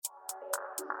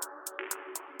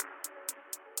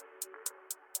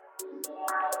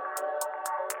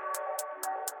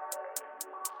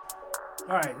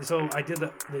All right, so I did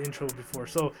the intro before.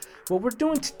 So what we're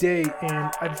doing today,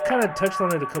 and I've kind of touched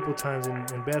on it a couple of times,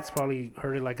 and Beth's probably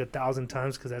heard it like 1,000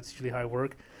 times because that's usually how I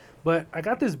work. But I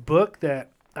got this book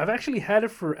that I've actually had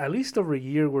it for at least over a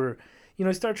year. Where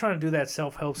I start trying to do that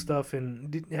self help stuff.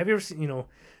 And have you ever seen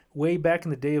way back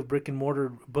in the day of brick and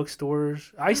mortar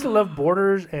bookstores? I used to love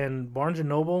Borders and Barnes and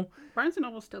Noble. Barnes and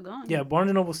Noble's still going. Yeah, Barnes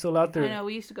and Noble's still out there. I know,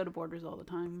 we used to go to Borders all the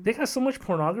time. They got so much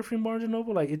pornography in Barnes and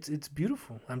Noble. Like it's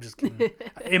beautiful. I'm just kidding.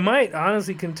 It might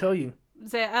honestly can tell you.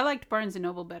 Say, I liked Barnes and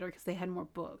Noble better because they had more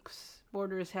books.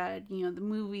 Borders had the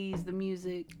movies, the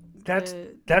music. That's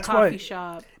the why coffee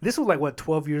shop. This was like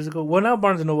 12 years ago. Well, now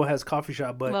Barnes and Noble has coffee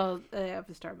shop, but they have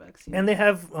the Starbucks. Yeah. and they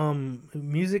have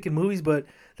music and movies. But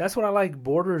that's what I like.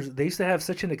 Borders. They used to have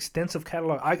such an extensive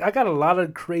catalog. I got a lot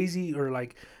of crazy or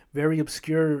like very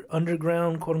obscure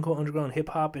underground, quote unquote underground hip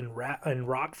hop and rap and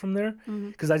rock from there.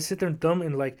 Because I'd sit there and thumb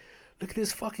and like, look at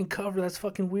this fucking cover. That's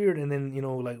fucking weird. And then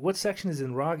like what section is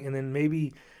in rock? And then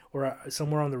maybe or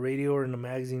somewhere on the radio or in the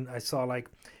magazine, I saw like,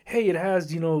 hey, it has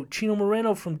Chino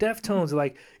Moreno from Deftones.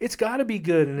 Like it's got to be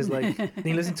good. And it's like then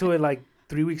you listen to it like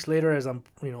 3 weeks later as I'm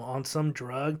on some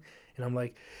drug. And I'm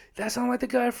like, that sounds like the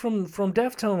guy from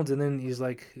Deftones. And then he's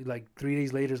like 3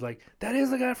 days later, is like, that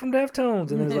is the guy from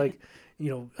Deftones. And then it's like,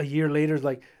 a year later, it's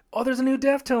like, oh, there's a new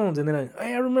Deftones. And then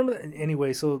I remember that.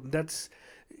 Anyway, so that's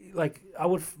like, I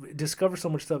would discover so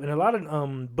much stuff. And a lot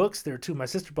of books there too. My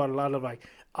sister bought a lot of like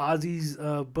Ozzy's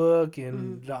book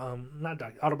and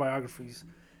autobiographies.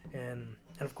 And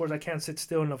of course, I can't sit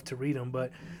still enough to read them.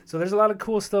 But so there's a lot of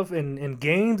cool stuff in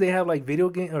games. They have like video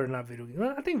game or not video games.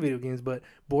 Well, I think video games, but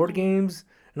board games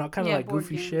and all kind of like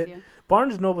goofy games, shit. Yeah.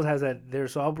 Barnes and Noble has that there,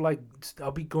 so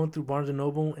I'll be going through Barnes and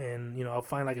Noble and I'll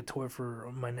find like a toy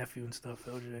for my nephew and stuff.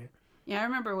 LJ. Yeah, I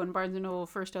remember when Barnes and Noble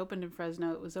first opened in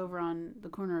Fresno. It was over on the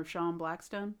corner of Shaw and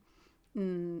Blackstone.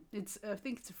 I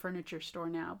think it's a furniture store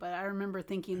now, but I remember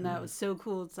thinking that was so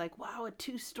cool. It's like, wow, a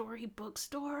 2-story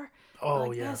bookstore. Oh,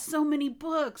 like, yeah. That's so many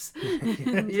books.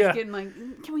 Yeah. Getting like,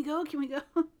 can we go?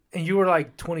 And you were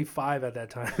like 25 at that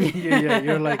time. yeah.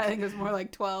 You're like. I think it was more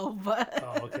like 12, but.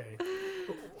 Oh, okay.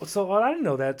 So I didn't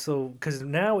know that. So because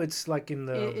now it's like in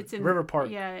the it's in River Park.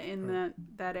 Yeah, in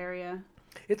that area.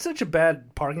 It's such a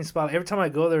bad parking spot. Every time I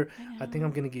go there, I think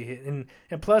I'm gonna get hit. And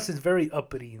plus, it's very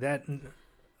uppity. That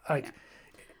like,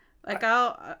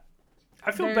 yeah.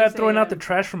 I feel bad throwing out the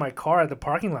trash from my car at the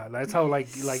parking lot. That's how like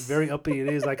very uppity it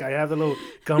is. Like I have the little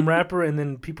gum wrapper, and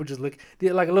then people just look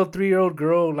like a little 3-year-old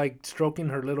girl like stroking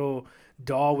her little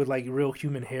doll with like real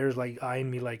human hairs, like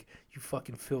eyeing me like, you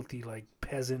fucking filthy like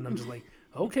peasant. And I'm just like,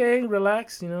 okay,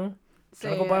 relax, Trying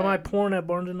to go buy my porn at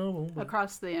Barnes and Noble. But.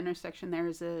 Across the intersection,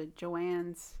 there's a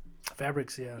Joann's.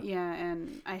 Fabrics, yeah. Yeah,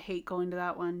 and I hate going to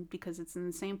that one because it's in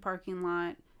the same parking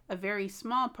lot, a very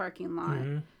small parking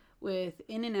lot with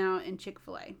In-N-Out and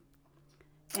Chick-fil-A.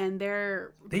 And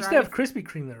they used to have Krispy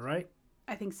Kreme there, right?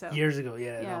 I think so. Years ago,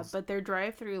 yeah. Yeah, but their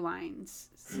drive-through lines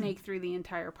snake through the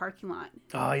entire parking lot.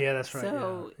 Oh, yeah, that's right.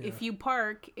 So if you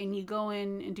park and you go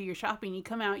in and do your shopping, you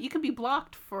come out, you can be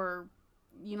blocked for,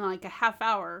 like a half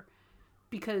hour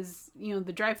because,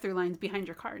 the drive-through line's behind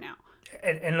your car now.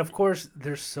 And of course,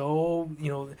 they're so,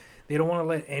 they don't want to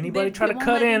let anybody try to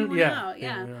cut in. Yeah.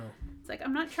 It's like,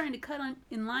 I'm not trying to cut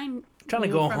in line. I'm trying to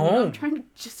go home. I'm trying to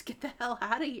just get the hell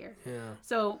out of here. Yeah.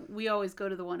 So we always go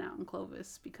to the one out in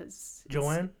Clovis because...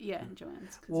 Joann? Yeah,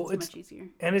 Joann's. Because it's much easier.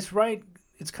 And it's right.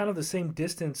 It's kind of the same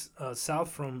distance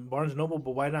south from Barnes & Noble,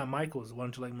 but why not Michael's? Why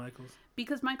don't you like Michael's?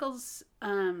 Because Michael's...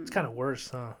 it's kind of worse,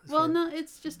 huh? No,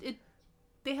 it's just...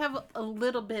 They have a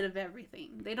little bit of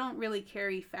everything. They don't really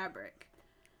carry fabric.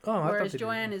 Oh, whereas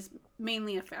Joann is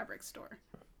mainly a fabric store.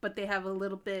 But they have a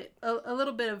little bit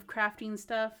of crafting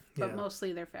stuff, but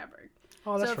mostly they're fabric.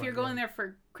 Oh, that's so if you're going there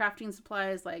for crafting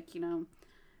supplies like,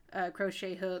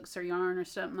 crochet hooks or yarn or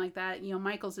something like that,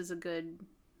 Michael's is a good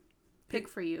pick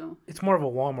for you. It's more of a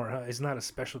Walmart, huh? It's not a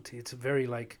specialty. It's very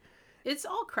like... It's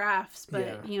all crafts,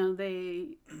 but,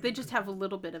 they just have a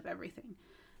little bit of everything.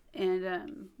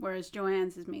 And whereas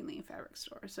Joann's is mainly a fabric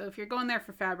store. So if you're going there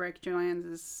for fabric, Joann's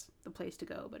is the place to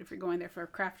go. But if you're going there for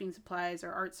crafting supplies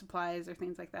or art supplies or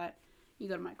things like that, you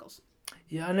go to Michael's.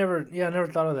 Yeah, I never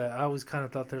thought of that. I always kind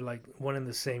of thought they're like one and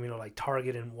the same, like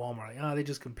Target and Walmart. Like, they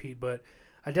just compete. But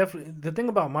I definitely, the thing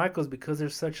about Michael's, because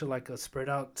there's such a spread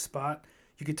out spot,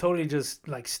 you could totally just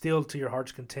like steal to your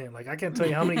heart's content. Like I can't tell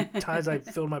you how many times I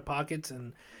filled my pockets,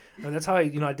 and that's how I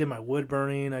did my wood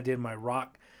burning. I did my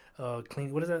rock.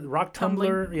 Clean. What is that? Rock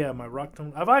tumbler? Yeah, my rock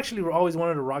tumbler. I've actually always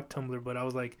wanted a rock tumbler, but I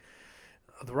was like,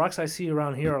 the rocks I see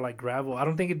around here are like gravel. I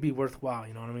don't think it'd be worthwhile.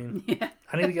 You know what I mean? Yeah.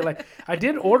 I need to get like I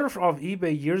did order off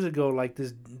eBay years ago like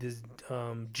this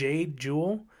jade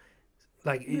jewel.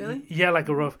 Like Really? yeah, like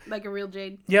a rough. Like a real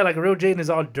jade. Yeah, like a real jade, and it's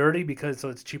all dirty because so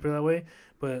it's cheaper that way.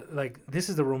 But like this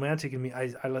is the romantic in me.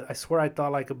 I swear I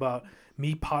thought like about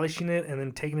me polishing it and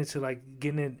then taking it to like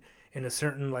getting it in a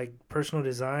certain like personal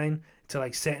design to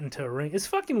like set into a ring. It's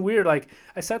fucking weird. Like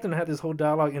I sat there and had this whole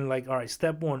dialogue and like, all right,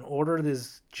 step one, order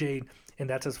this jade, and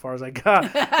that's as far as I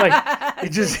got. Like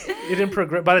it didn't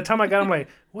progress. By the time I got, I'm like,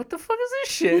 what the fuck is this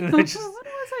shit? And I just What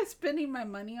was I spending my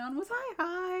money on? Was I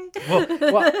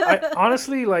high? well, I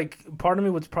honestly like part of me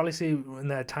would probably say in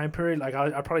that time period, like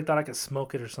I probably thought I could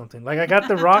smoke it or something. Like I got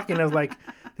the rock and I was like,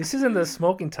 this isn't the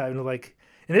smoking type. And like,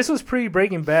 and this was pre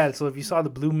Breaking Bad, so if you saw the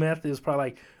blue meth, it was probably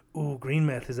like, ooh, green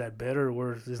meth, is that better or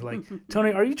worse? It's like,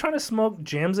 Tony, are you trying to smoke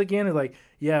gems again? And like,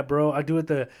 yeah, bro, I do it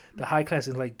the high class.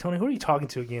 And like, Tony, who are you talking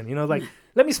to again? You know, like,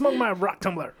 let me smoke my rock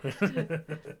tumbler.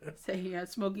 Say, yeah,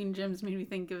 smoking gems made me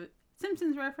think of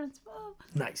Simpsons reference. Well,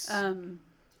 nice.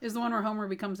 Is the one where Homer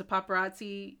becomes a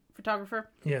paparazzi photographer.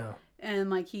 Yeah. And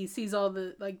like he sees all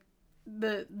the like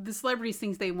the celebrities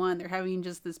thinks they won. They're having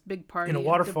just this big party in a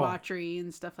waterfall, debauchery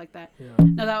and stuff like that. Yeah.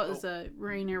 No, that was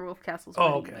Rainier Wolfcastle's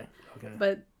wedding. Oh, okay.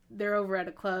 But they're over at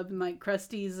a club and like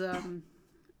Krusty's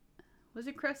was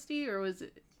it Krusty or was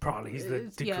it probably he's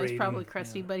the yeah, it's probably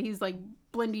Krusty, but he's like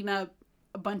blending up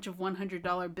a bunch of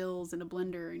 $100 bills in a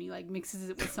blender and he like mixes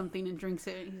it with something and drinks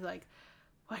it and he's like,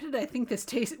 why did I think this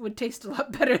would taste a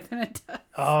lot better than it does?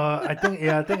 I think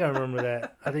I remember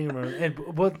that. And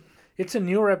but it's a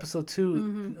newer episode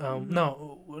too. Mm-hmm.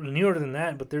 No, newer than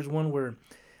that, but there's one where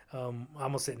I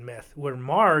almost said meth, where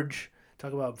Marge,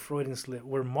 talk about Freudian slip,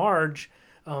 where Marge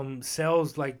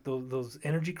sells like those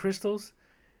energy crystals.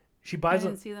 She buys. I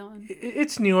didn't see that one.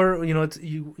 It's newer, you know. It's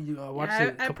you watched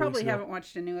it. I probably haven't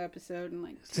watched a new episode in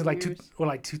like since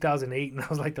like 2008, and that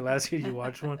was like the last year you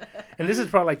watched one. And this is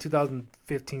probably like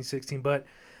 2015, 16. But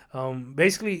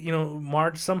basically, you know,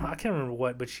 Marge somehow I can't remember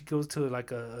what, but she goes to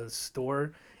like a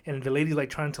store, and the lady's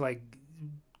like trying to like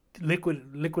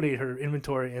liquidate her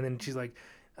inventory, and then she's like.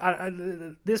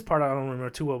 This part I don't remember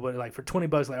too well, but like for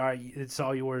 $20, like all right, it's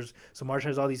all yours. So Marge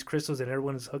has all these crystals, and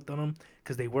everyone is hooked on them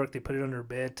because they work. They put it under her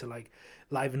bed to like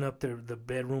liven up the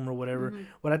bedroom or whatever. Mm-hmm.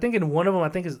 But I think in one of them, I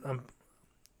think is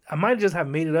I might just have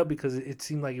made it up because it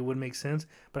seemed like it would make sense.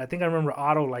 But I think I remember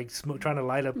Otto like trying to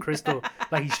light up crystal.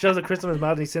 Like he shoves a crystal in his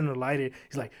mouth and he's sitting there to light it.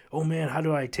 He's like, "Oh man, how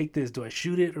do I take this? Do I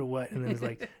shoot it or what?" And then it's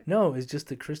like, "No, it's just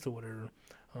the crystal, whatever."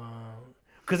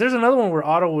 Because there's another one where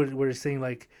Otto where he's saying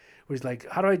like. Where he's like,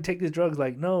 how do I take this drug? He's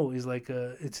like, no, he's like,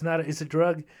 it's not, it's a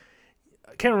drug.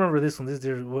 I can't remember this one.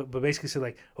 But basically said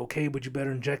like, okay, but you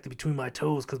better inject it between my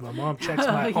toes because my mom checks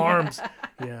my arms.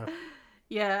 Yeah.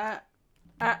 Yeah,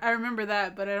 I remember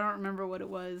that, but I don't remember what it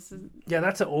was. Yeah,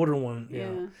 that's an older one.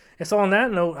 Yeah. And so on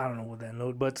that note, I don't know what that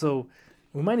note, but so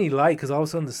we might need light because all of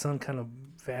a sudden the sun kind of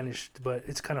vanished, but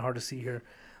it's kind of hard to see here.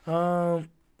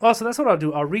 Also, that's what I'll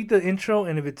do. I'll read the intro,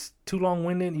 and if it's too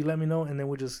long-winded, you let me know, and then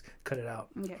we'll just cut it out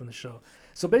from the show.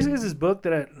 So basically, it's this book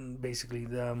that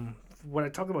what I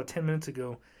talked about 10 minutes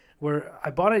ago, where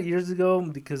I bought it years ago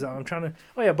because I'm trying to.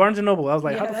 Oh yeah, Barnes and Noble. I was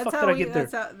like, how the fuck did I get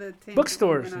there?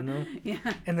 Bookstores, you know. Yeah.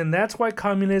 And then that's why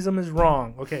communism is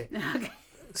wrong. Okay.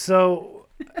 So.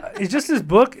 It's just this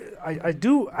book. I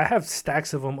have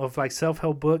stacks of them of like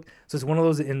self-help book. So it's one of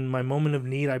those in my moment of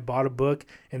need. I bought a book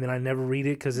and then I never read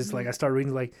it because it's like I start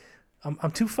reading like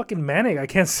I'm too fucking manic. I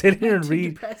can't sit here and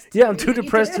read. Yeah, I'm too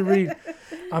depressed to read.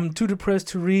 I'm too depressed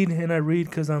to read and I read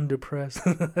because I'm depressed.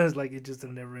 It's like it's just a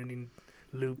never-ending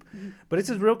loop. But it's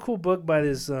a real cool book by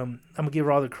this. I'm gonna give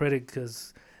her all the credit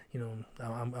because you know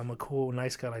I'm a cool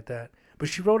nice guy like that. But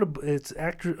she wrote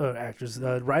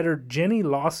writer Jenny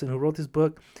Lawson, who wrote this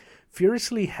book,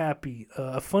 Furiously Happy,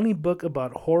 a funny book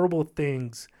about horrible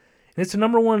things. And it's a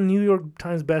 #1 New York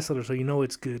Times bestseller, so you know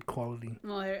it's good quality.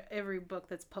 Well, every book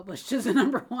that's published is a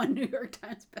 #1 New York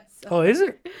Times bestseller. Oh, is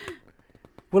it?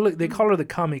 Well, look, they call her the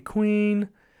comic queen.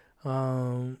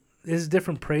 There's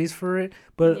different praise for it.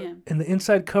 But in the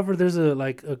inside cover, there's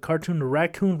a cartoon, a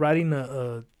raccoon riding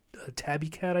a tabby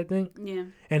cat, I think. Yeah.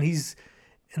 And he's...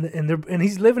 And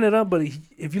he's living it up, but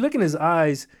if you look in his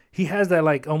eyes, he has that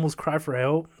like almost cry for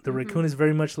help. The raccoon is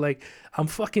very much like, I'm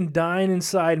fucking dying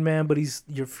inside, man, but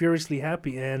you're furiously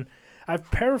happy. And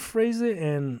I've paraphrased it,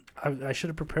 and I should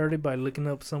have prepared it by looking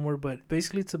up somewhere, but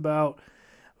basically it's about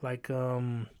like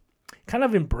kind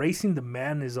of embracing the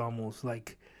madness almost,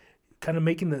 like kind of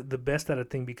making the best out of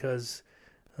thing because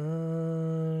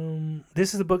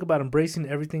this is a book about embracing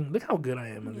everything. Look how good I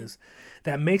am in this.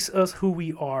 That makes us who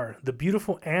we are, the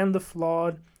beautiful and the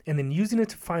flawed, and then using it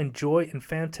to find joy in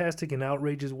fantastic and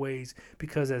outrageous ways.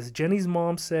 Because as Jenny's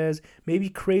mom says, maybe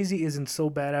crazy isn't so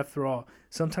bad after all.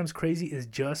 Sometimes crazy is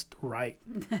just right.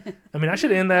 I mean, I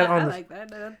should end that on I the... like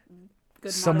that.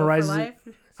 Good summarizes motto for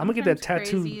life. I'm going to get that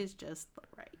tattoo. Crazy is just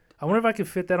right. I wonder if I could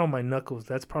fit that on my knuckles.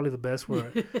 That's probably the best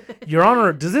word. Your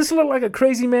Honor, does this look like a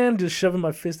crazy man? Just shoving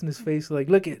my fist in his face. Like,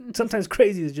 look, sometimes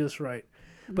crazy is just right.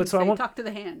 But so I want talk to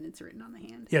the hand. It's written on the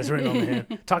hand. Yeah, it's written on the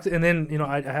hand. And then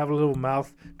I have a little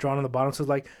mouth drawn on the bottom, so it's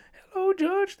like, "Hello,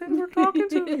 Judge. Thanks for talking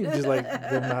to me." Just like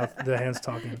the hand's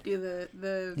talking. Do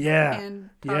the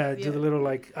hand do the little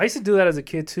like. I used to do that as a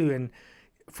kid too, and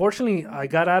fortunately, I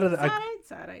got out of the.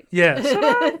 Yeah,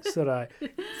 so did I.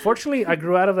 Fortunately, I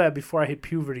grew out of that before I hit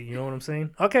puberty. You know what I'm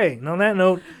saying? Okay, and on that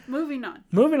note... Moving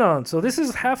on. So this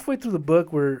is halfway through the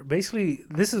book where basically...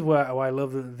 This is why I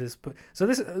love this book. So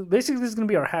this is going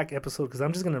to be our hack episode because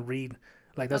I'm just going to read.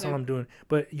 Like, that's all I'm doing.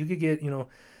 But you could get,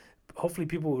 hopefully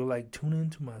people will, like, tune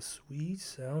into my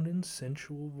sweet-sounding,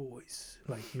 sensual voice.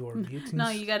 Like, you are getting... No,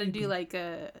 you got to do, like,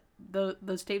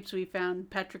 those tapes we found,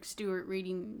 Patrick Stewart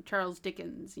reading Charles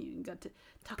Dickens. You got to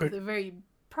talk with a very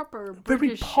proper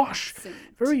British accent.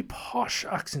 Very posh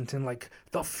accent and, like,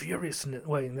 the furiousness...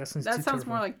 Wait, that sounds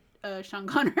more like Sean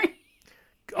Connery.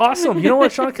 Awesome. You know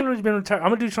what? Sean Connery's been retired. I'm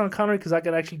going to do Sean Connery because I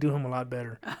could actually do him a lot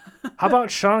better. How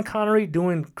about Sean Connery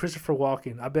doing Christopher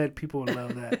Walken? I bet people would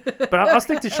love that. But I'll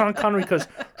stick to Sean Connery because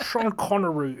Sean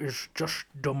Connery is just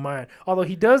the man. Although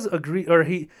he does agree, or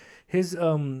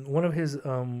one of his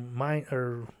mind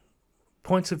or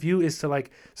points of view is to,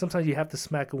 like, sometimes you have to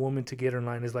smack a woman to get her in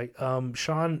line. Is like,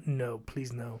 Sean, no,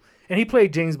 please no. And he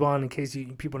played James Bond in case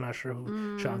people are not sure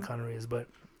who Sean Connery is, but...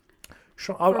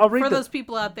 I'll read for those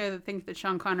people out there that think that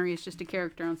Sean Connery is just a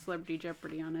character on Celebrity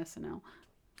Jeopardy on SNL.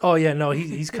 Oh yeah, no,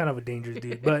 he's kind of a dangerous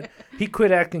dude, but he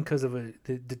quit acting because of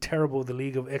the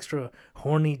League of Extra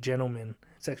Horny Gentlemen.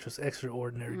 It's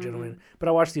extraordinary gentlemen. But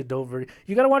I watched the adult version.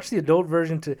 You got to watch the adult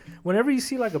version whenever you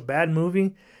see like a bad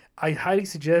movie. I highly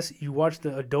suggest you watch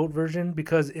the adult version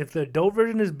because if the adult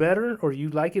version is better or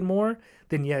you like it more,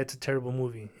 then yeah, it's a terrible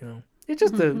movie. It's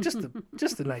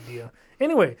just an idea.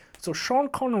 Anyway, so Sean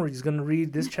Connery is going to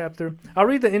read this chapter. I'll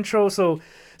read the intro. So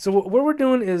what we're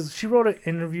doing is she wrote an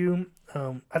interview.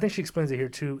 I think she explains it here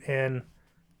too. And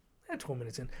 12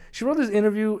 minutes in, she wrote this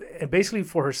interview and basically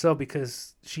for herself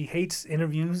because she hates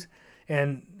interviews.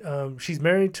 And she's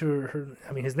married to her.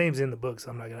 I mean, his name's in the book,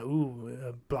 so I'm not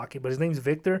gonna block it. But his name's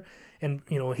Victor, and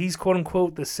he's quote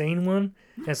unquote the sane one.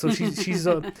 And so she's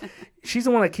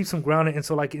the one that keeps him grounded. And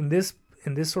so like in this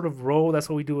sort of role, that's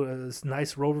what we do, a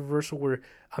nice role reversal where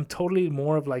I'm totally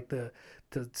more of like the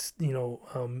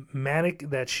manic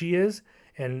that she is,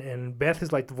 and Beth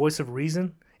is like the voice of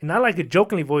reason, and not like a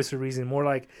jokingly voice of reason, more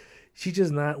like she's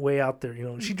just not way out there.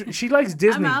 She likes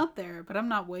Disney. I'm out there, but I'm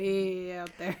not way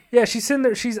out there. Yeah, she's sitting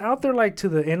there. She's out there like to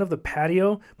the end of the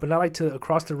patio, but not like to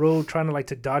across the road trying to like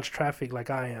to dodge traffic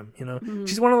like I am. Mm-hmm.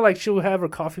 She's one of like she'll have her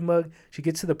coffee mug. She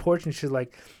gets to the porch and she's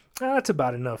like, that's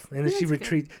about enough. And then she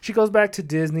retreats. She goes back to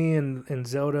Disney and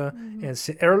Zelda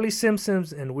and early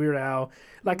Simpsons and Weird Al,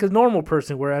 like a normal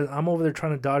person. Whereas I'm over there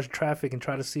trying to dodge traffic and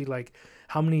try to see like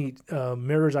how many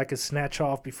mirrors I could snatch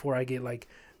off before I get like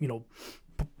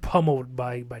pummeled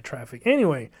by traffic.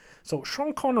 Anyway, so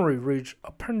Sean Connery reads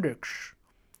appendix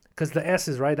because the S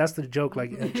is right. That's the joke.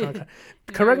 Like,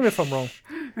 correct me if I'm wrong.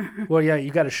 Well, yeah,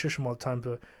 you got to shush him all the time,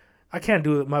 but. I can't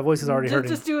do it. My voice is already hurting.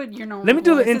 Just do it. Let me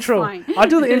do the intro. I'll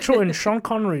do the intro in Sean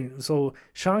Connery. So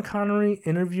Sean Connery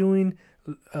interviewing,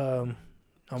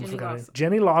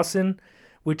 Jenny Lawson,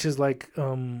 which is like,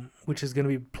 which is gonna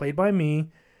be played by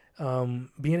me,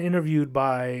 being interviewed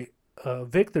by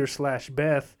Victor /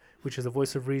 Beth, which is the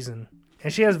voice of reason,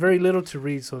 and she has very little to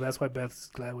read, so that's why Beth's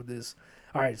glad with this.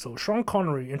 All right, so Sean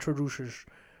Connery introduces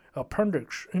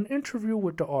appendix, an interview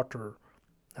with the author.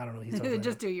 I don't know. He's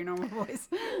just do your normal voice.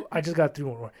 I just got through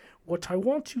one. What I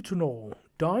want you to know: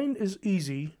 dying is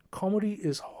easy, comedy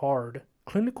is hard,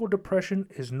 clinical depression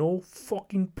is no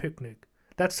fucking picnic.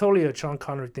 That's totally a Sean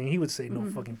Connery thing. He would say no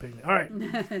fucking picnic. All right,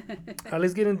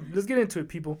 let's get into it,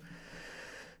 people.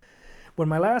 When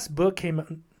my last book came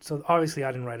out, so obviously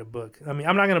I didn't write a book. I mean,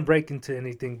 I'm not gonna break into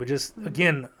anything, but just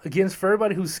again, for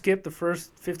everybody who skipped the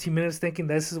first 15 minutes, thinking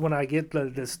this is when I get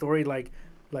the story like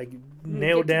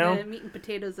nailed down. The meat and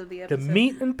potatoes of the episode. The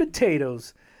meat and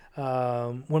potatoes.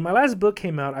 When my last book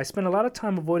came out, I spent a lot of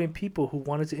time avoiding people who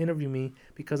wanted to interview me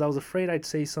because I was afraid I'd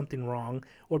say something wrong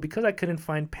or because I couldn't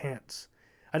find pants.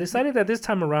 I decided that this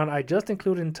time around I just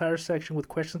include an entire section with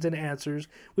questions and answers,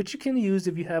 which you can use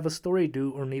if you have a story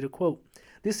due or need a quote.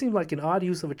 This seems like an odd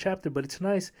use of a chapter, but it's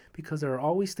nice because there are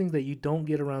always things that you don't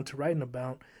get around to writing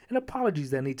about and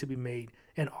apologies that need to be made,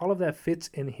 and all of that fits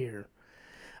in here.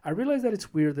 I realize that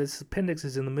it's weird that this appendix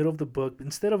is in the middle of the book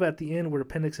instead of at the end where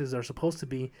appendixes are supposed to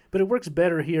be, but it works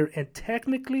better here, and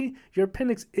technically your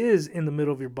appendix is in the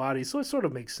middle of your body, so it sort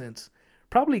of makes sense.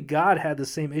 Probably God had the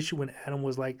same issue when Adam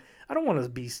was like, I don't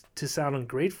want to sound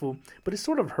ungrateful, but it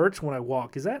sort of hurts when I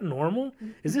walk. Is that normal?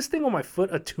 Is this thing on my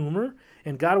foot a tumor?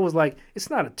 And God was like, it's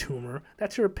not a tumor.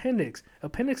 That's your appendix.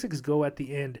 Appendixes go at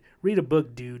the end. Read a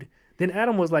book, dude. Then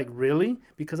Adam was like, really?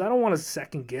 Because I don't want to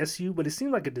second guess you, but it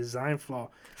seemed like a design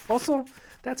flaw. Also,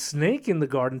 that snake in the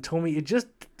garden told me it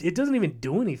doesn't even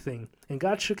do anything. And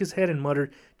God shook his head and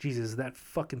muttered, Jesus, that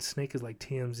fucking snake is like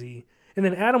TMZ. And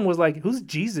then Adam was like, who's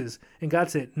Jesus? And God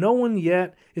said, no one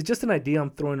yet. It's just an idea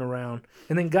I'm throwing around.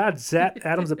 And then God zapped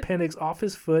Adam's appendix off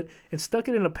his foot and stuck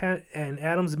it in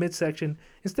Adam's midsection.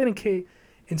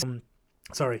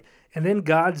 And then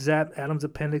God zapped Adam's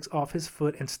appendix off his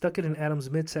foot and stuck it in Adam's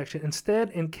midsection. Instead,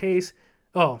 in case,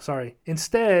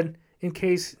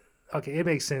 okay, it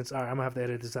makes sense. All right, I'm going to have to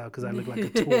edit this out because I look like a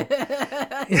tool.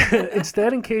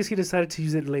 Instead, in case he decided to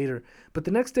use it later. But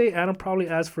the next day, Adam probably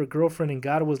asked for a girlfriend, and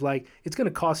God was like, it's going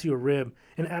to cost you a rib.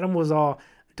 And Adam was all,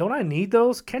 don't I need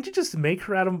those? Can't you just make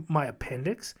her out of my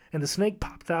appendix? And the snake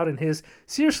popped out in his,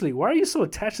 seriously, why are you so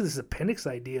attached to this appendix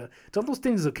idea? Don't those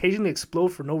things occasionally explode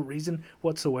for no reason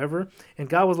whatsoever? And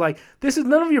God was like, this is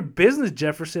none of your business,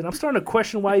 Jefferson. I'm starting to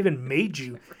question why I even made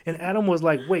you. And Adam was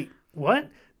like, wait, what?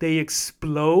 They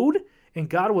explode? And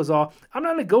God was all, I'm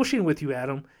not negotiating with you,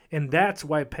 Adam. And that's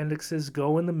why appendixes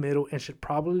go in the middle and should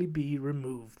probably be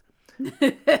removed.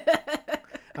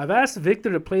 I've asked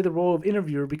Victor to play the role of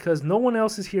interviewer because no one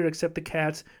else is here except the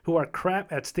cats who are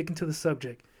crap at sticking to the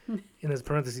subject. In his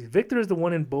parentheses, Victor is the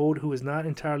one in bold who is not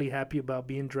entirely happy about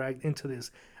being dragged into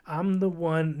this. I'm the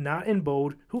one not in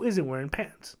bold who isn't wearing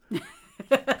pants.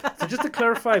 So just to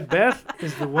clarify, Beth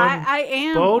is the one. I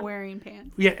am bold. Wearing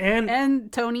pants. Yeah,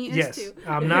 and Tony is yes, too.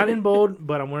 I'm not in bold,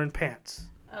 but I'm wearing pants.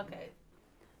 Okay.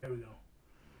 There we go.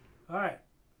 All right.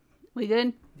 We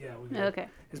good? Yeah, we good. Okay.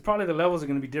 It's probably the levels are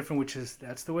going to be different, which is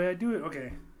that's the way I do it.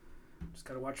 Okay. Just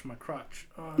got to watch my crotch.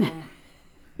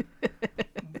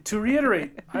 To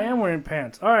reiterate, I am wearing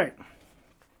pants. All right.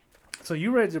 So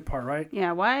you read your part, right?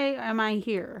 Yeah. Why am I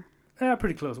here? Yeah,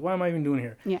 pretty close. Why am I even doing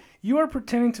here? Yeah. You are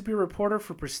pretending to be a reporter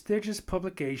for prestigious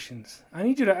publications. I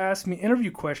need you to ask me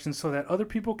interview questions so that other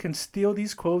people can steal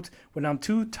these quotes when I'm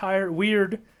too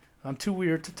weird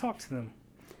to talk to them.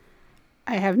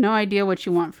 I have no idea what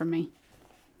you want from me.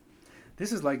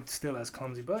 This is like still as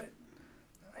clumsy, but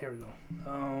here we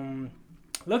go.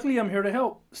 Luckily, I'm here to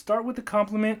help. Start with a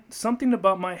compliment. Something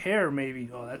about my hair,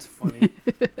 maybe. Oh, that's funny.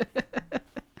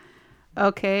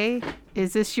 Okay.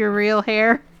 Is this your real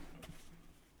hair?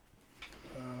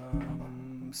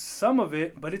 Some of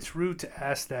it, but it's rude to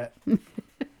ask that.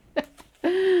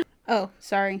 Oh,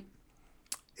 sorry.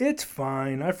 It's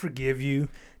fine. I forgive you.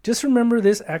 Just remember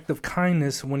this act of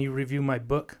kindness when you review my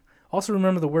book. Also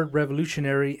remember the word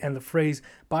revolutionary and the phrase,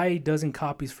 buy a dozen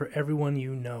copies for everyone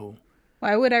you know.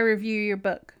 Why would I review your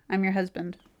book? I'm your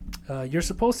husband. You're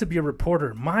supposed to be a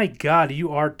reporter. My God,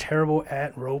 you are terrible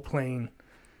at role-playing.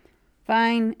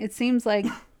 Fine. It seems like...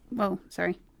 Whoa,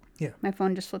 sorry. Yeah. My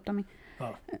phone just flipped on me.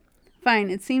 Oh.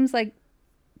 Fine. It seems like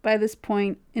by this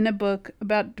point in a book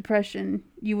about depression,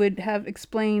 you would have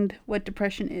explained what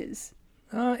depression is.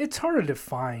 It's hard to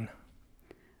define.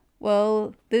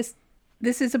 Well, this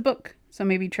is a book, so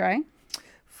maybe try.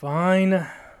 Fine. All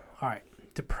right.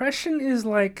 Depression is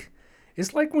like...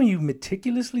 It's like when you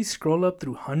meticulously scroll up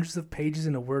through hundreds of pages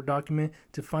in a Word document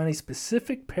to find a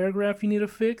specific paragraph you need to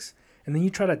fix, and then you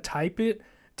try to type,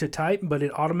 but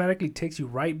it automatically takes you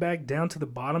right back down to the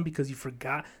bottom because you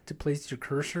forgot to place your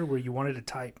cursor where you wanted to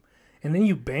type. And then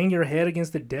you bang your head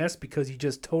against the desk because you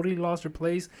just totally lost your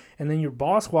place, and then your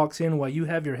boss walks in while you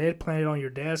have your head planted on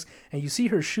your desk, and you see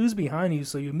her shoes behind you,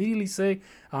 so you immediately say,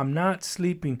 I'm not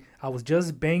sleeping. I was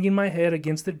just banging my head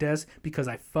against the desk because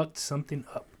I fucked something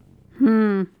up.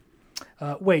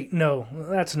 Wait, no,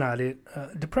 that's not it.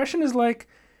 Depression is like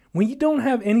when you don't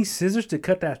have any scissors to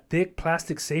cut that thick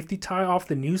plastic safety tie off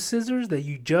the new scissors that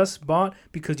you just bought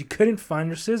because you couldn't find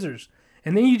your scissors.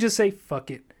 And then you just say, fuck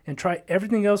it, and try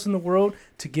everything else in the world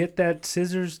to get that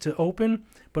scissors to open,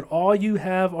 but all you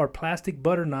have are plastic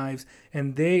butter knives,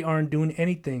 and they aren't doing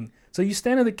anything. So you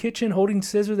stand in the kitchen holding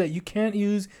scissors that you can't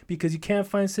use because you can't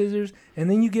find scissors,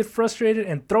 and then you get frustrated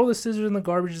and throw the scissors in the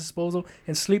garbage disposal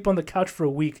and sleep on the couch for a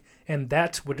week, and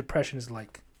that's what depression is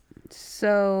like.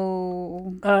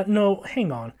 So... No,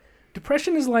 hang on.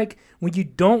 Depression is like when you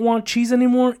don't want cheese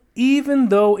anymore, even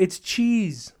though it's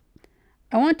cheese.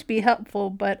 I want to be helpful,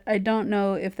 but I don't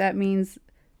know if that means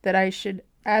that I should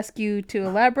ask you to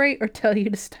elaborate or tell you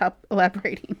to stop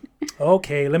elaborating.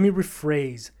 Okay, let me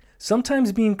rephrase.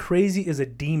 Sometimes being crazy is a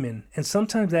demon, and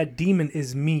sometimes that demon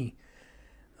is me.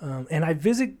 And I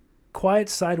visit quiet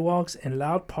sidewalks and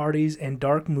loud parties and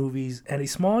dark movies, and a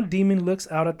small demon looks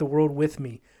out at the world with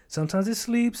me. Sometimes it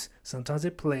sleeps, sometimes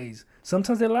it plays.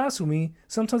 Sometimes it laughs with me,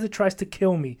 sometimes it tries to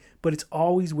kill me, but it's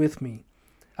always with me.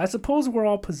 I suppose we're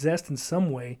all possessed in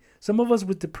some way. Some of us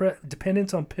with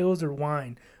dependence on pills or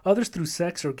wine, others through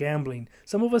sex or gambling,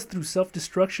 some of us through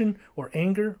self-destruction or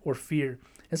anger or fear,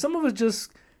 and some of us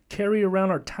just carry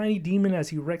around our tiny demon as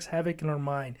he wreaks havoc in our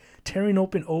mind, tearing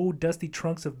open old dusty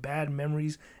trunks of bad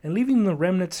memories and leaving the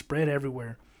remnants spread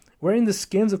everywhere. Wearing the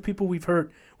skins of people we've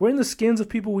hurt, wearing the skins of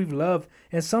people we've loved,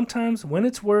 and sometimes, when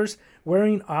it's worse,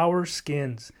 wearing our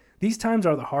skins. These times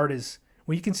are the hardest.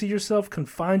 When you can see yourself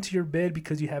confined to your bed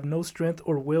because you have no strength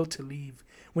or will to leave.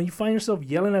 When you find yourself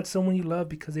yelling at someone you love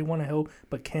because they want to help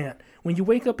but can't. When you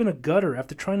wake up in a gutter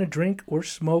after trying to drink or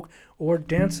smoke or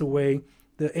dance away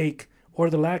the ache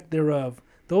or the lack thereof.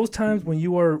 Those times when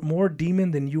you are more demon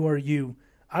than you are you.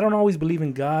 I don't always believe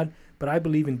in God, but I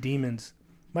believe in demons.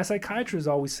 My psychiatrist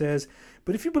always says,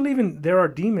 but if you believe in there are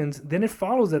demons, then it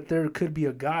follows that there could be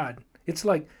a God. It's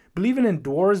like believing in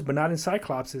dwarves but not in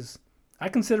cyclopses. I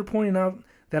consider pointing out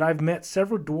that I've met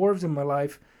several dwarves in my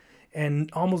life and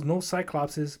almost no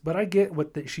cyclopses, but I get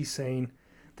what she's saying.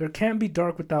 There can't be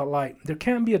dark without light. There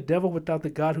can't be a devil without the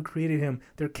God who created him.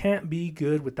 There can't be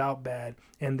good without bad.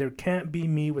 And there can't be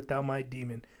me without my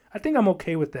demon. I think I'm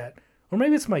okay with that. Or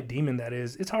maybe it's my demon, that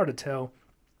is. It's hard to tell.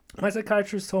 My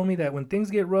psychiatrist told me that when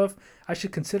things get rough, I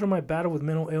should consider my battle with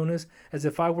mental illness as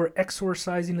if I were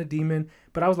exorcising a demon.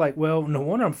 But I was like, well, no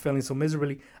wonder I'm feeling so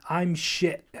miserably. I'm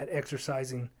shit at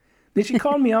exorcising. Then she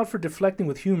called me out for deflecting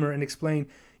with humor and explained,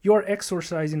 you are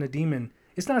exorcising a demon.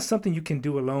 It's not something you can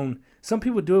do alone. Some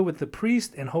people do it with the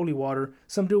priest and holy water.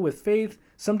 Some do it with faith.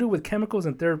 Some do it with chemicals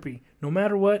and therapy. No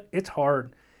matter what, it's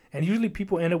hard. And usually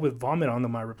people end up with vomit on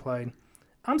them, I replied.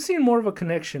 I'm seeing more of a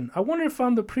connection. I wonder if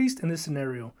I'm the priest in this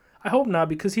scenario. I hope not,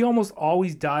 because he almost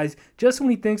always dies just when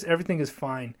he thinks everything is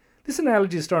fine. This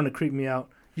analogy is starting to creep me out.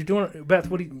 You're doing, Beth,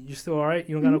 you still all right?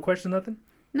 You don't got no question, nothing?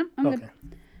 No, I'm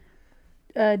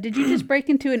good. Did you just break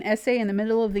into an essay in the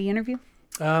middle of the interview?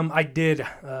 I did.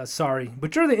 Sorry.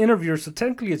 But you're the interviewer, so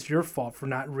technically it's your fault for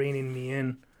not reining me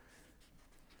in.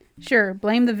 Sure,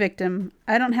 blame the victim.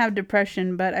 I don't have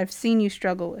depression, but I've seen you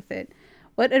struggle with it.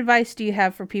 What advice do you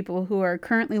have for people who are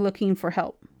currently looking for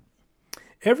help?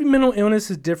 Every mental illness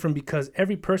is different because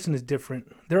every person is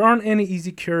different. There aren't any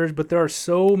easy cures, but there are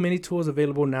so many tools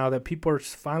available now that people are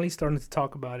finally starting to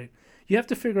talk about it. You have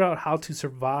to figure out how to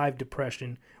survive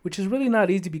depression, which is really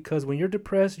not easy because when you're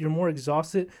depressed, you're more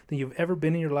exhausted than you've ever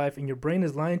been in your life, and your brain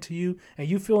is lying to you, and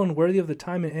you feel unworthy of the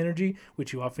time and energy,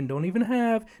 which you often don't even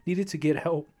have, needed to get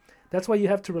help. That's why you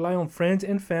have to rely on friends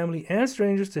and family and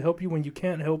strangers to help you when you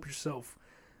can't help yourself.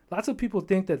 Lots of people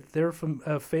think that they're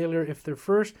a failure if their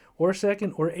first or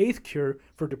second or eighth cure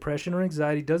for depression or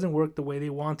anxiety doesn't work the way they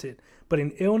want it. But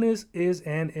an illness is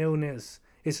an illness.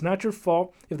 It's not your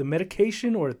fault if the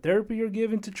medication or therapy you're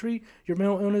given to treat your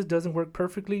mental illness doesn't work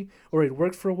perfectly, or it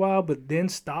worked for a while but then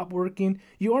stopped working.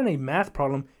 You aren't a math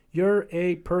problem. You're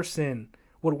a person.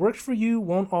 What works for you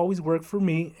won't always work for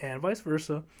me, and vice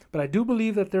versa. But I do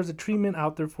believe that there's a treatment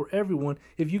out there for everyone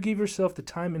if you give yourself the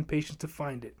time and patience to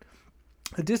find it.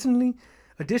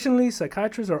 Additionally,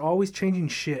 psychiatrists are always changing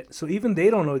shit, so even they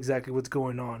don't know exactly what's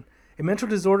going on. A mental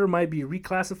disorder might be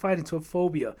reclassified into a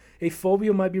phobia. A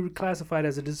phobia might be reclassified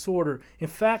as a disorder. In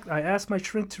fact, I asked my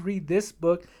shrink to read this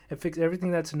book and fix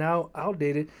everything that's now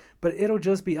outdated, but it'll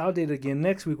just be outdated again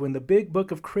next week when the big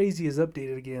book of crazy is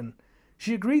updated again.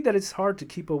 She agreed that it's hard to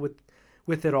keep up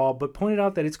with it all, but pointed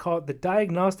out that it's called the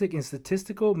Diagnostic and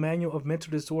Statistical Manual of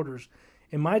Mental Disorders.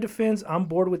 In my defense, I'm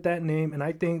bored with that name, and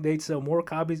I think they'd sell more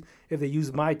copies if they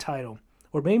used my title.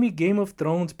 Or maybe Game of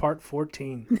Thrones Part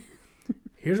 14.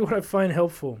 Here's what I find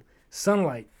helpful.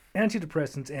 Sunlight,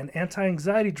 antidepressants, and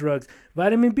anti-anxiety drugs,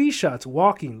 vitamin B shots,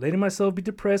 walking, letting myself be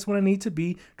depressed when I need to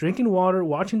be, drinking water,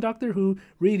 watching Doctor Who,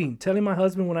 reading, telling my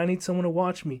husband when I need someone to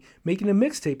watch me, making a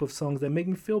mixtape of songs that make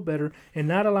me feel better, and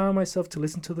not allowing myself to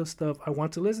listen to the stuff I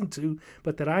want to listen to,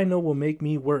 but that I know will make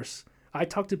me worse. I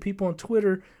talk to people on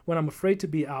Twitter when I'm afraid to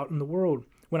be out in the world.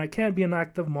 When I can't be an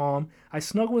active mom, I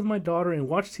snuggle with my daughter and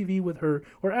watch TV with her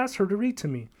or ask her to read to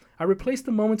me. I replace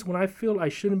the moments when I feel I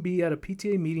shouldn't be at a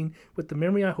PTA meeting with the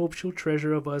memory I hope she'll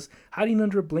treasure of us hiding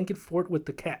under a blanket fort with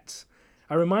the cats.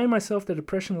 I remind myself that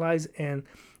depression lies and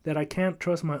that I can't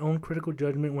trust my own critical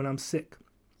judgment when I'm sick.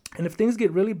 And if things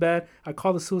get really bad, I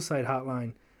call the suicide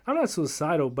hotline. I'm not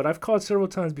suicidal, but I've called several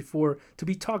times before to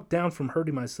be talked down from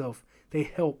hurting myself. They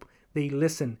help. They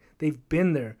listen. They've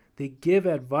been there. They give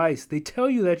advice. They tell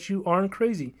you that you aren't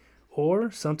crazy.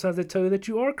 Or sometimes they tell you that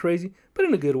you are crazy, but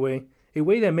in a good way. A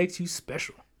way that makes you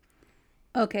special.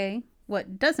 Okay,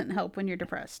 what doesn't help when you're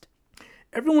depressed?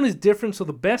 Everyone is different, so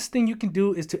the best thing you can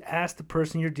do is to ask the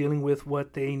person you're dealing with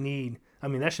what they need. I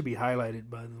mean, that should be highlighted,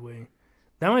 by the way.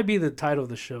 That might be the title of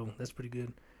the show. That's pretty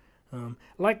good.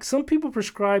 Like some people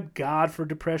prescribe God for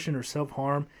depression or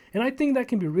self-harm, and I think that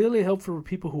can be really helpful for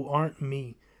people who aren't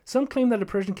me. Some claim that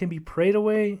depression can be prayed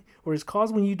away or is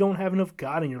caused when you don't have enough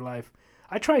God in your life.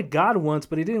 I tried God once,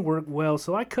 but it didn't work well,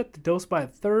 so I cut the dose by a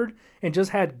third and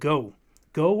just had go.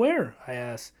 Go where? I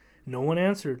asked. No one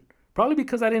answered. Probably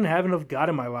because I didn't have enough God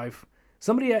in my life.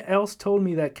 Somebody else told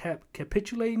me that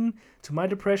capitulating to my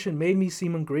depression made me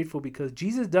seem ungrateful because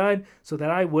Jesus died so that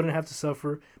I wouldn't have to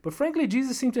suffer. But frankly,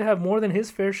 Jesus seemed to have more than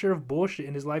his fair share of bullshit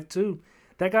in his life too.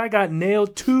 That guy got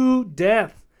nailed to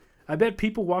death. I bet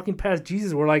people walking past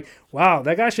Jesus were like, wow,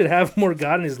 that guy should have more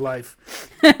God in his life.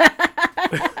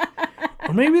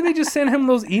 Or maybe they just send him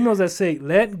those emails that say,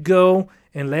 let go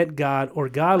and let God, or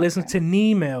God listens to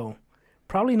email.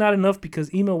 Probably not enough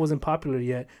because email wasn't popular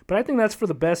yet, but I think that's for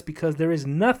the best because there is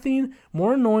nothing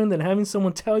more annoying than having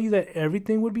someone tell you that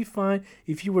everything would be fine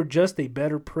if you were just a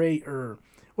better prayer,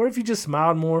 or if you just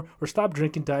smiled more or stopped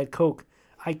drinking Diet Coke.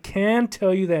 I can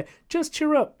tell you that just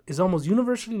cheer up is almost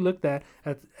universally looked at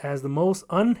as the most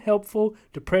unhelpful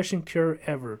depression cure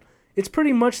ever. It's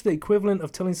pretty much the equivalent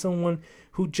of telling someone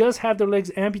who just had their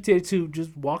legs amputated to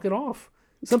just walk it off.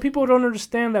 Some people don't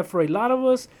understand that for a lot of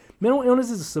us, mental illness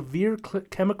is a severe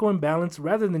chemical imbalance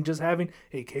rather than just having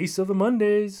a case of the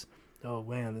Mondays. Oh,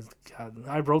 man, God,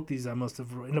 I wrote these, I must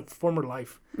have, in a former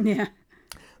life. Yeah.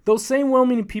 Those same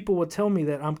well-meaning people will tell me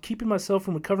that I'm keeping myself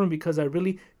from recovering because I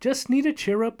really just need to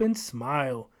cheer up and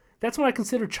smile. That's when I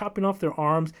consider chopping off their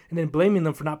arms and then blaming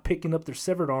them for not picking up their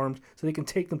severed arms so they can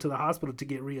take them to the hospital to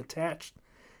get reattached.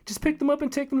 Just pick them up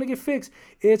and take them to get fixed.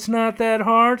 It's not that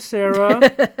hard, Sarah.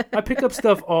 I pick up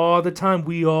stuff all the time.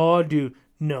 We all do.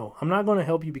 No, I'm not going to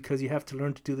help you because you have to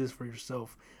learn to do this for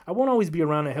yourself. I won't always be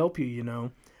around to help you, you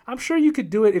know. I'm sure you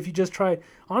could do it if you just tried.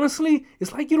 Honestly,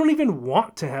 it's like you don't even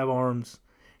want to have arms.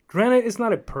 Granted, it's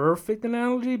not a perfect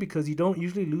analogy because you don't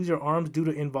usually lose your arms due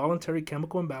to involuntary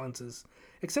chemical imbalances.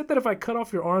 Except that if I cut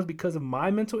off your arms because of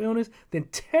my mental illness, then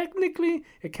technically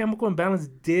a chemical imbalance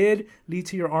did lead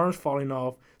to your arms falling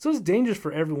off. So it's dangerous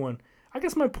for everyone. I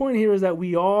guess my point here is that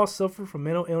we all suffer from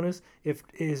mental illness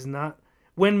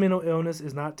when mental illness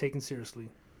is not taken seriously.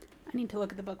 I need to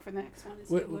look at the book for the next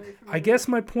one. I guess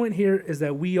my point here is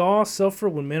that we all suffer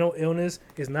when mental illness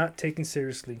is not taken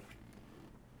seriously.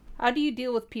 How do you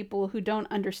deal with people who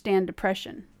don't understand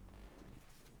depression?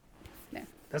 Yeah.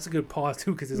 That's a good pause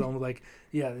too, because it's almost like,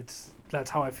 yeah, that's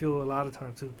how I feel a lot of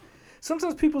times too.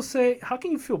 Sometimes people say, how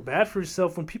can you feel bad for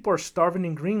yourself when people are starving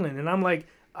in Greenland? And I'm like,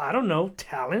 I don't know,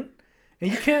 talent.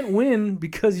 And you can't win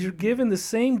because you're given the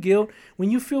same guilt when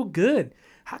you feel good.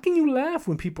 How can you laugh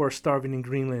when people are starving in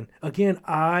Greenland? Again,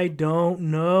 I don't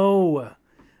know.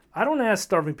 I don't ask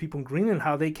starving people in Greenland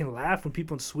how they can laugh when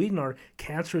people in Sweden are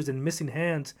cancerous and missing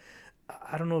hands.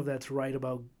 I don't know if that's right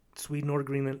about Sweden or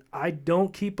Greenland. I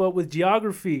don't keep up with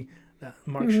geography.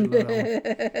 Mark should know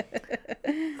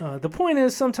that. The point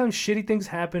is, sometimes shitty things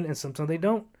happen and sometimes they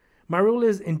don't. My rule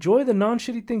is enjoy the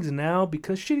non-shitty things now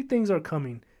because shitty things are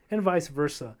coming, and vice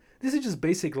versa. This is just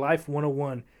basic life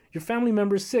 101. Your family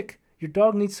member is sick. Your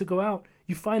dog needs to go out.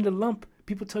 You find a lump.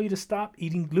 People tell you to stop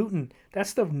eating gluten. That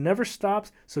stuff never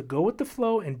stops, so go with the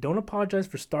flow and don't apologize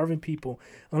for starving people.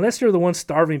 Unless you're the one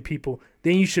starving people,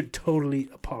 then you should totally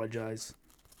apologize.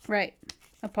 Right.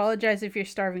 Apologize if you're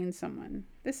starving someone.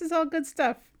 This is all good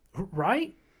stuff.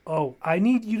 Right? Oh, I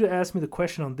need you to ask me the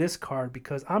question on this card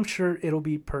because I'm sure it'll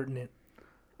be pertinent.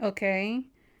 Okay.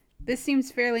 This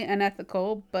seems fairly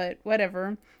unethical, but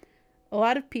whatever. A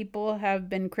lot of people have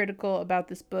been critical about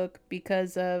this book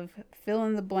because of fill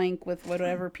in the blank with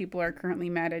whatever people are currently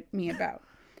mad at me about.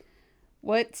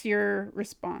 What's your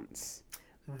response?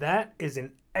 That is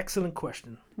an excellent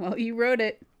question. Well, you wrote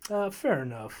it. Fair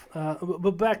enough.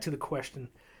 But back to the question.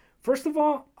 First of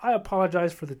all, I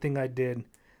apologize for the thing I did.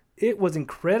 It was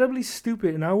incredibly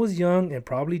stupid and I was young and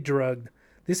probably drugged.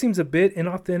 This seems a bit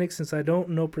inauthentic since I don't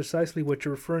know precisely what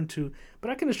you're referring to,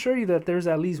 but I can assure you that there's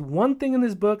at least one thing in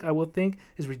this book I will think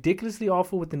is ridiculously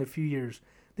awful within a few years.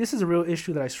 This is a real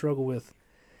issue that I struggle with.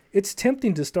 It's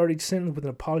tempting to start each sentence with an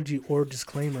apology or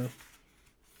disclaimer.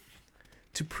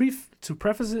 To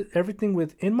preface it, everything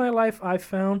with in my life I've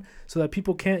found so that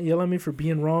people can't yell at me for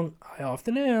being wrong. I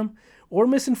often am. Or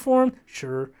misinformed.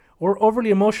 Sure. Or overly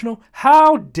emotional.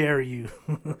 How dare you?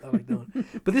 I like that one.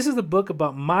 But this is a book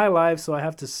about my life, so I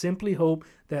have to simply hope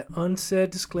that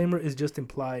unsaid disclaimer is just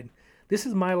implied. This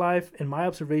is my life and my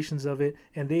observations of it,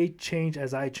 and they change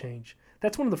as I change.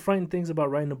 That's one of the frightening things about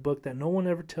writing a book that no one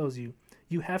ever tells you.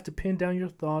 You have to pin down your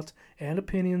thoughts and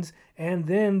opinions, and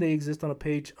then they exist on a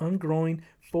page ungrowing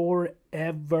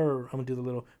forever. I'm going to do the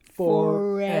little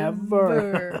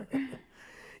forever.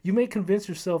 You may convince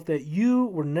yourself that you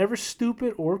were never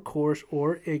stupid or coarse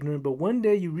or ignorant, but one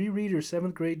day you reread your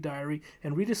 7th grade diary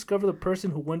and rediscover the person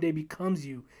who one day becomes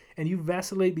you, and you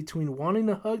vacillate between wanting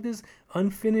to hug this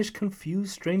unfinished,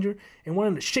 confused stranger and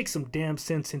wanting to shake some damn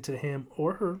sense into him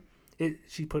or her.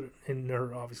 She put it in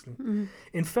her, obviously. Mm-hmm.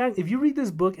 In fact, if you read this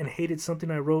book and hated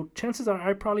something I wrote, chances are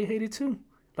I probably hate it too.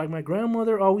 Like my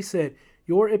grandmother always said,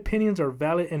 your opinions are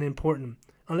valid and important.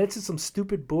 Unless it's some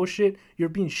stupid bullshit you're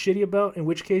being shitty about, in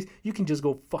which case you can just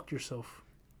go fuck yourself.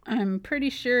 I'm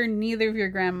pretty sure neither of your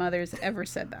grandmothers ever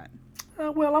said that.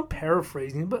 Well, I'm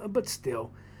paraphrasing, but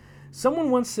still.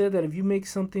 Someone once said that if you make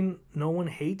something no one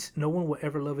hates, no one will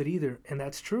ever love it either, and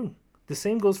that's true. The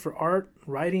same goes for art,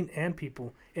 writing, and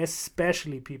people,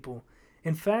 especially people.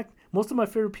 In fact, most of my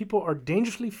favorite people are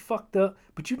dangerously fucked up,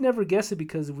 but you'd never guess it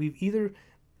because we've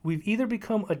either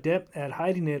become adept at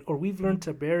hiding it or we've learned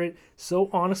to bear it so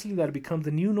honestly that it becomes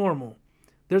the new normal.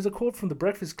 There's a quote from The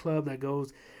Breakfast Club that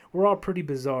goes, "We're all pretty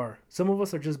bizarre. Some of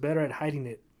us are just better at hiding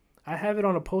it." I have it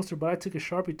on a poster, but I took a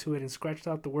Sharpie to it and scratched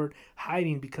out the word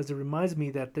hiding because it reminds me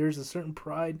that there's a certain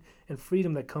pride and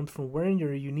freedom that comes from wearing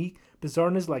your unique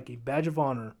bizarreness like a badge of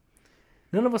honor.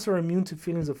 None of us are immune to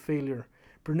feelings of failure.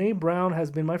 Brene Brown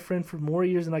has been my friend for more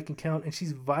years than I can count, and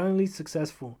she's violently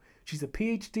successful. She's a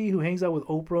PhD who hangs out with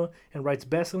Oprah and writes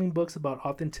best-selling books about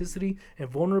authenticity and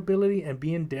vulnerability and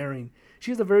being daring.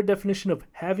 She is the very definition of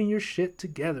having your shit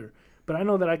together. But I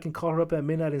know that I can call her up at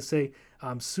midnight and say,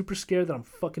 I'm super scared that I'm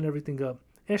fucking everything up.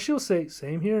 And she'll say,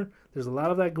 same here. There's a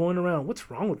lot of that going around. What's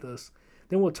wrong with us?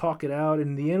 Then we'll talk it out, and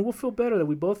in the end, we'll feel better that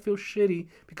we both feel shitty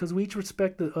because we each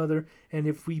respect the other. And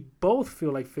if we both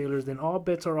feel like failures, then all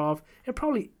bets are off, and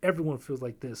probably everyone feels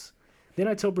like this. Then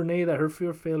I tell Brene that her fear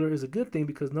of failure is a good thing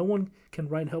because no one can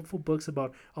write helpful books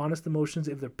about honest emotions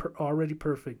if they're already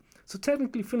perfect. So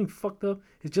technically, feeling fucked up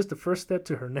is just the first step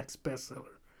to her next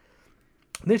bestseller.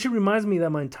 Then she reminds me that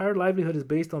my entire livelihood is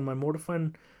based on my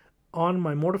mortifying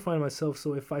myself.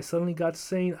 So if I suddenly got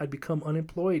sane, I'd become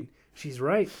unemployed. She's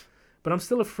right. But I'm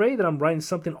still afraid that I'm writing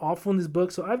something awful in this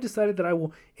book. So I've decided that I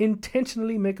will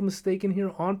intentionally make a mistake in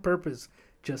here on purpose.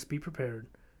 Just be prepared.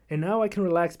 And now I can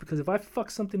relax because if I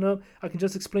fuck something up, I can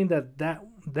just explain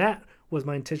that was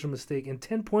my intentional mistake and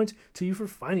 10 points to you for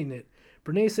finding it.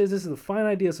 Brene says this is a fine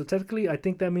idea, so technically I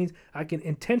think that means I can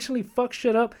intentionally fuck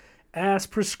shit up as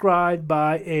prescribed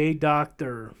by a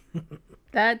doctor.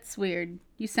 That's weird.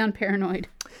 You sound paranoid.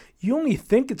 You only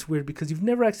think it's weird because you've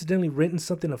never accidentally written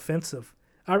something offensive.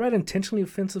 I write intentionally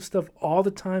offensive stuff all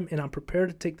the time and I'm prepared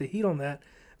to take the heat on that,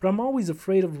 but I'm always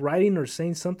afraid of writing or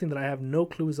saying something that I have no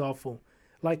clue is awful.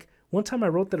 Like, one time I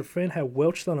wrote that a friend had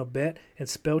welched on a bet and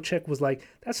spell check was like,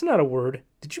 that's not a word.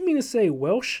 Did you mean to say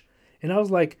Welsh? And I was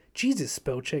like, Jesus,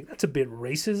 spell check, that's a bit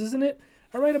racist, isn't it?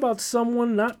 I write about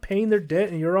someone not paying their debt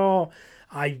and you're all,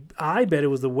 I bet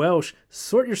it was the Welsh.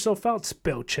 Sort yourself out,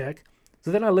 spell check. So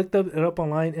then I looked it up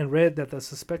online and read that the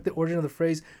suspected origin of the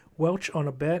phrase welch on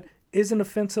a bet is an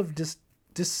offensive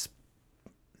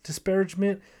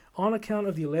disparagement on account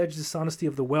of the alleged dishonesty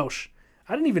of the Welsh.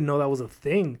 I didn't even know that was a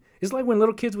thing. It's like when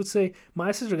little kids would say,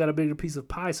 my sister got a bigger piece of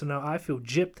pie, so now I feel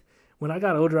gypped. When I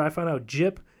got older, I found out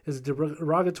gyp is a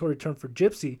derogatory term for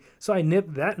gypsy, so I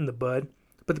nipped that in the bud.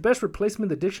 But the best replacement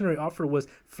the dictionary offered was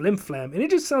flim-flam, and it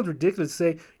just sounds ridiculous to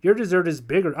say, your dessert is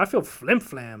bigger. I feel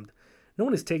flim-flammed. No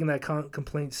one is taking that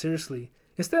complaint seriously.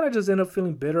 Instead, I just end up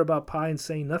feeling bitter about pie and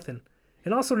saying nothing.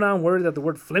 And also now I'm worried that the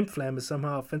word flim-flam is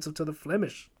somehow offensive to the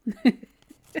Flemish.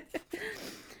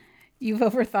 You've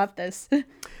overthought this.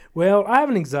 Well, I have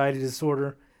an anxiety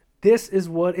disorder. This is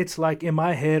what it's like in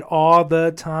my head all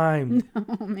the time.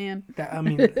 Oh, man.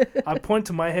 I point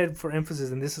to my head for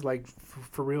emphasis, and this is like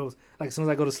for real. Like, as soon as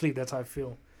I go to sleep, that's how I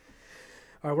feel.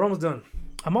 All right, we're almost done.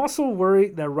 I'm also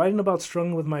worried that writing about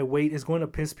struggling with my weight is going to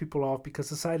piss people off because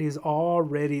society is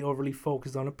already overly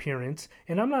focused on appearance,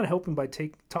 and I'm not helping by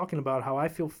talking about how I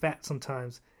feel fat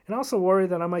sometimes. And I also worry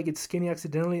that I might get skinny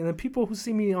accidentally, and then people who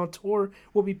see me on tour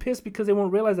will be pissed because they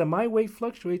won't realize that my weight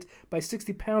fluctuates by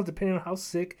 60 pounds depending on how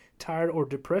sick, tired, or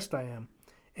depressed I am.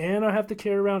 And I have to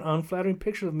carry around unflattering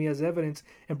pictures of me as evidence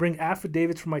and bring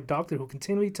affidavits from my doctor who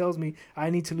continually tells me I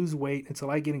need to lose weight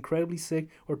until I get incredibly sick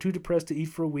or too depressed to eat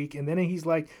for a week. And then he's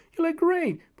like, you look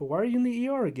great, but why are you in the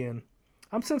ER again?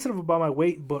 I'm sensitive about my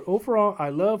weight, but overall, I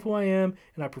love who I am,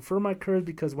 and I prefer my curves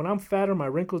because when I'm fatter, my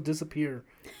wrinkles disappear.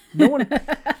 No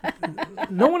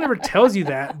one ever tells you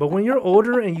that, but when you're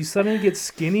older and you suddenly get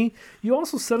skinny, you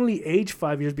also suddenly age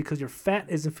 5 years because your fat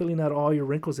isn't filling out all your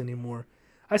wrinkles anymore.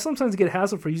 I sometimes get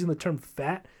hassled for using the term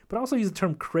fat, but I also use the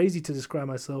term crazy to describe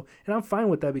myself, and I'm fine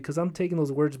with that because I'm taking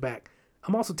those words back.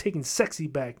 I'm also taking sexy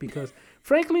back because,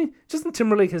 frankly, Justin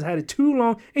Timberlake has had it too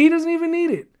long, and he doesn't even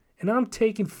need it. And I'm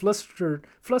taking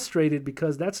frustrated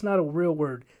because that's not a real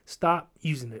word. Stop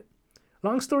using it.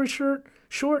 Long story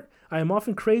short, I am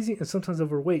often crazy and sometimes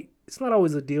overweight. It's not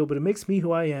always a deal, but it makes me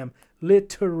who I am,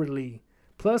 literally.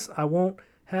 Plus, I won't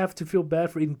have to feel bad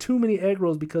for eating too many egg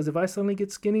rolls because if I suddenly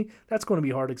get skinny, that's going to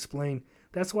be hard to explain.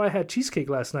 That's why I had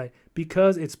cheesecake last night,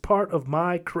 because it's part of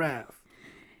my craft.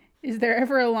 Is there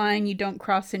ever a line you don't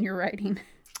cross in your writing?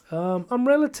 I'm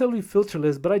relatively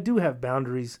filterless, but I do have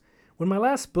boundaries. When my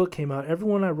last book came out,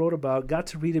 everyone I wrote about got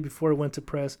to read it before it went to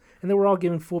press, and they were all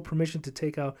given full permission to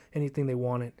take out anything they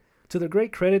wanted. To their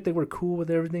great credit, they were cool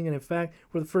with everything, and in fact,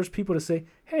 were the first people to say,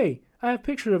 hey, I have a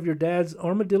picture of your dad's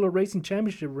Armadillo Racing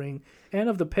Championship ring and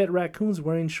of the pet raccoons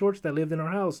wearing shorts that lived in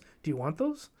our house. Do you want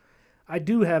those? I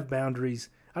do have boundaries.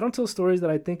 I don't tell stories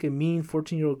that I think a mean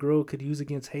 14-year-old girl could use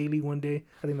against Haley one day.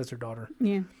 I think that's her daughter.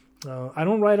 Yeah. I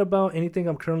don't write about anything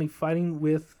I'm currently fighting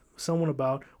with someone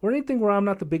about or anything where I'm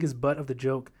not the biggest butt of the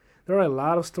joke. There are a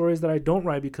lot of stories that I don't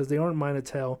write because they aren't mine to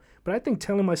tell, but I think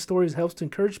telling my stories helps to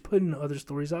encourage putting other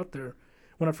stories out there.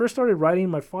 When I first started writing,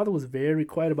 my father was very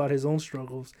quiet about his own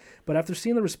struggles, but after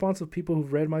seeing the response of people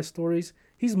who've read my stories,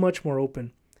 he's much more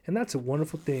open, and that's a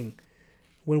wonderful thing.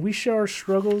 When we share our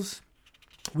struggles,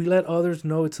 we let others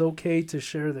know it's okay to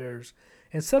share theirs,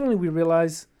 and suddenly we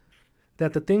realize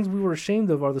that the things we were ashamed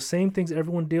of are the same things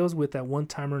everyone deals with at one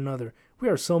time or another. We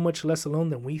are so much less alone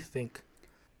than we think.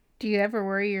 Do you ever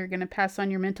worry you're going to pass on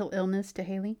your mental illness to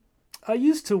Haley? I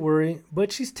used to worry,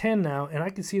 but she's 10 now, and I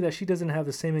can see that she doesn't have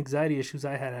the same anxiety issues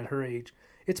I had at her age.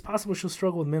 It's possible she'll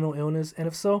struggle with mental illness, and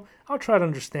if so, I'll try to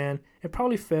understand, and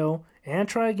probably fail, and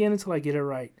try again until I get it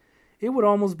right. It would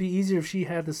almost be easier if she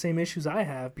had the same issues I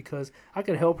have, because I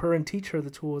could help her and teach her the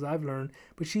tools I've learned,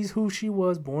 but she's who she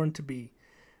was born to be.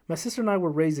 My sister and I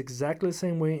were raised exactly the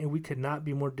same way, and we could not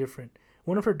be more different.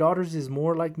 One of her daughters is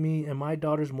more like me, and my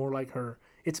daughter's more like her.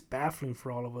 It's baffling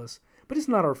for all of us, but it's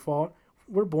not our fault.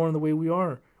 We're born the way we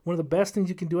are. One of the best things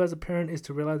you can do as a parent is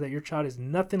to realize that your child is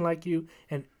nothing like you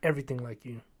and everything like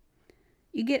you.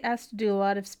 You get asked to do a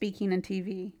lot of speaking and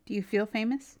TV. Do you feel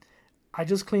famous? I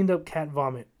just cleaned up cat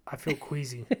vomit. I feel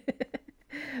queasy.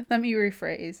 Let me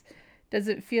rephrase. Does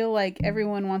it feel like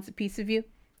everyone wants a piece of you?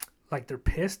 Like they're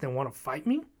pissed and want to fight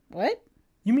me? What?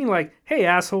 You mean like, hey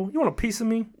asshole, you want a piece of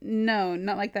me? No,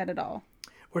 not like that at all.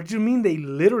 Or do you mean they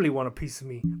literally want a piece of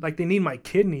me? Like they need my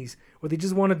kidneys? Or they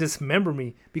just want to dismember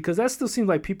me? Because that still seems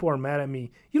like people are mad at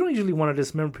me. You don't usually want to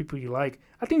dismember people you like.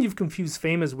 I think you've confused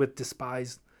famous with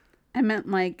despised. I meant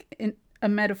like a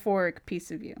metaphoric piece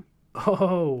of you.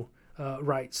 Oh,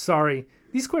 right. Sorry.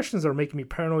 These questions are making me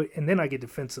paranoid and then I get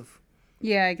defensive.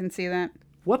 Yeah, I can see that.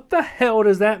 What the hell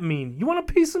does that mean? You want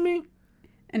a piece of me?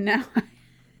 And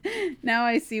now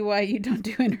I see why you don't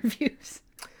do interviews.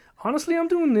 Honestly, I'm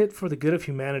doing it for the good of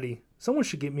humanity. Someone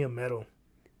should get me a medal.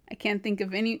 I can't think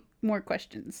of any more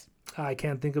questions. I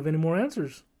can't think of any more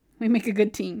answers. We make a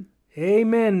good team.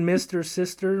 Amen, Mr.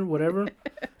 Sister, whatever.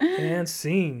 And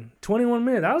scene. 21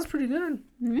 minutes. That was pretty good.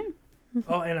 Mm-hmm.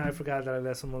 Oh, and I forgot that I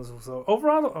left someone else. So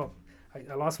overall,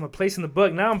 I lost my place in the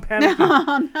book. Now I'm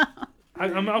panicking. No.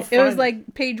 I'll it was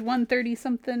like page 130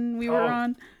 something we were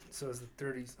on. So it's the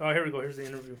 30s. Oh, here we go. Here's the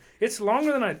interview. It's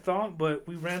longer than I thought, but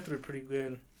we ran through it pretty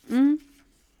good. Mm-hmm.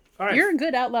 All right. You're a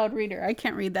good out loud reader. I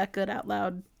can't read that good out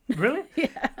loud. Really?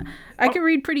 Yeah. I can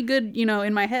read pretty good,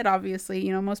 in my head, obviously.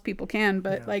 Most people can.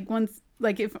 But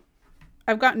if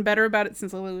I've gotten better about it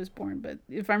since Lily was born. But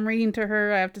if I'm reading to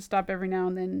her, I have to stop every now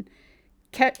and then.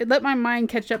 Let my mind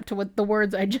catch up to what the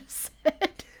words I just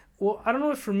said. Well, I don't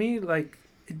know if for me,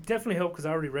 it definitely helped because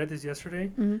I already read this yesterday.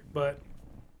 Mm-hmm. But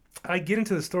I get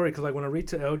into the story because, when I read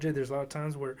to LJ, there's a lot of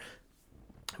times where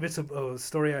if it's a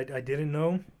story I didn't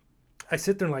know, I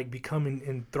sit there and become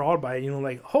enthralled by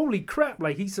it, holy crap,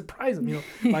 he surprised him,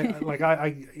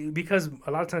 I because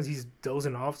a lot of times he's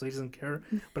dozing off, so he doesn't care.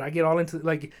 But I get all into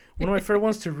one of my favorite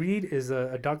ones to read is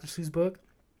a Dr. Seuss book,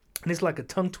 and it's like a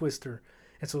tongue twister.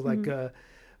 And so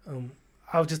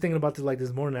I was just thinking about this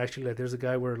this morning actually. There's a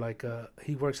guy where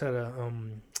he works at a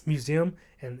museum,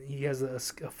 and he has a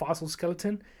fossil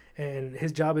skeleton, and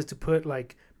his job is to put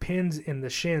like pins in the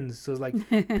shins. So it's like,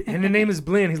 and the name is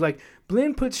Blinn. He's like,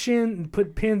 Blinn put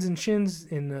pins in shins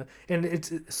in, and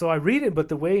it's so I read it, but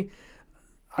the way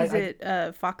is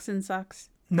it Fox and Socks?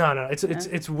 No,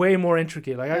 it's way more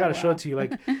intricate. Like I gotta show it to you.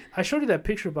 Like I showed you that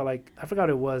picture, but like I forgot what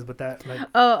it was, but that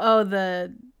like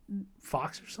the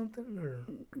fox or something, or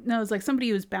no, it's like somebody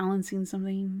who was balancing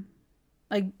something,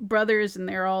 like brothers, and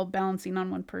they're all balancing on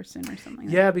one person or something.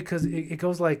 Yeah, like because it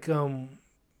goes like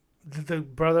the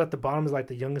brother at the bottom is like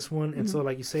the youngest one, and so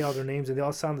like you say all their names and they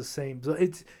all sound the same. So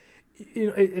it's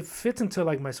it fits into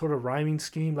like my sort of rhyming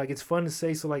scheme. Like it's fun to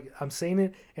say. So like I'm saying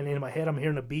it, and in my head I'm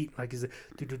hearing a beat. Like is it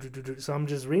so I'm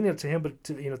just reading it to him, but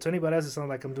to anybody else it sounds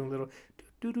like I'm doing a little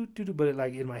but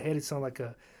like in my head it sounds like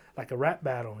a rap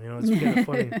battle. It's kind of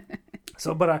funny.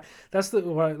 So, but that's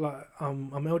I'm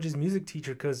LG's music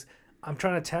teacher because I'm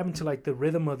trying to tap into like the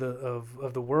rhythm of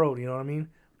the world. You know what I mean?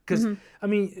 Because I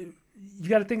mean, you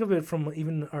got to think of it from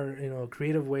even our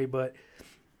creative way, but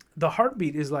the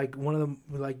heartbeat is like one of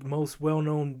the like most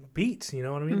well-known beats. You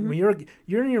know what I mean? When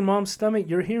you're in your mom's stomach,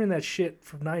 you're hearing that shit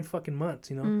for 9 fucking months.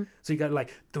 So you got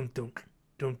like dunk dunk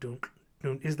dunk dunk.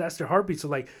 That's their heartbeat. So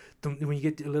like when you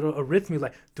get a little arrhythmia,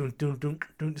 like dun dun dun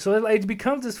dun. So it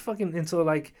becomes this fucking. And so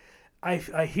like I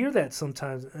hear that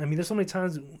sometimes. I mean, there's so many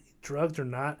times, drugs or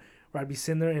not, where I'd be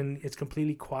sitting there and it's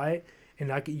completely quiet, and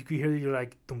you could hear you're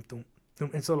like dum dum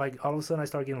dum, and so like all of a sudden I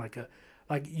start getting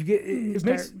you get it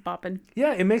makes bopping.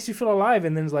 Yeah, it makes you feel alive,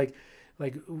 and then it's like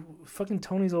fucking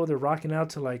Tony's over there rocking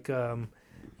out to like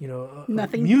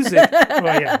nothing music. Oh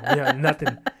yeah,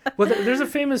 nothing. Well, there's a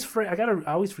famous phrase.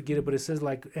 I always forget it, but it says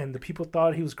like, and the people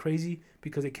thought he was crazy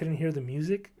because they couldn't hear the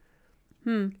music.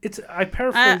 I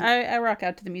paraphrase. I rock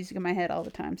out to the music in my head all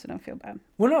the time, so don't feel bad.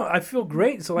 Well, no, I feel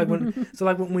great. So like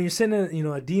when you're sitting in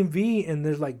a DMV and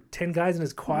there's like 10 guys and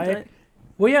it's quiet.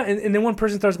 Well, yeah, and then one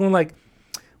person starts going like,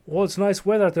 well, it's nice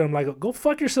weather out there. I'm like, go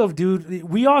fuck yourself, dude.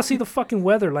 We all see the fucking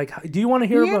weather. Like, do you want to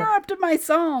hear You interrupted my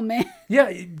song, man.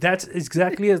 Yeah, that's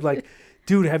exactly it. Like,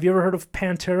 dude, have you ever heard of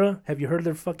Pantera? Have you heard of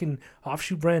their fucking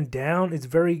offshoot brand Down? It's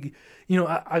very,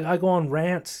 I go on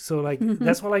rants. So, like,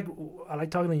 that's why I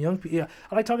like talking to young people. Yeah,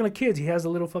 I like talking to kids. He has a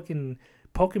little fucking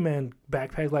Pokemon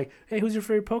backpack. Like, hey, who's your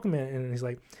favorite Pokemon? And he's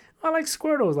like, I like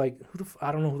Squirtle. I was like,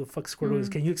 I don't know who the fuck Squirtle is.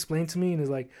 Can you explain to me? And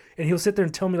he's like, and he'll sit there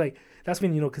and tell me like, that's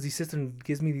when, because he sits there and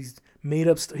gives me these made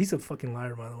up stuff. He's a fucking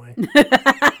liar, by the way.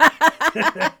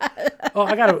 Oh,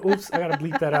 I gotta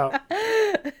bleep that out.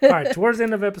 All right, towards the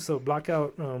end of episode, block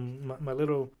out my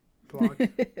little blog.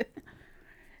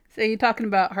 So you're talking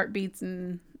about heartbeats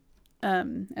and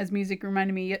as music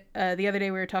reminded me, the other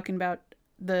day we were talking about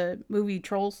the movie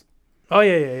Trolls. Oh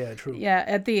yeah, true. Yeah,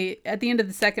 at the end of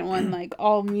the second one, like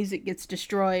all music gets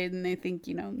destroyed, and they think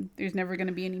there's never going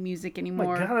to be any music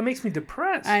anymore. Oh my God, that makes me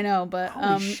depressed. I know, but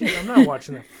holy shit, I'm not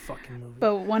watching that fucking movie.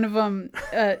 But one of them,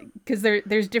 because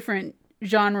there's different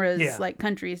genres, like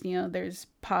countries. There's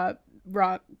pop,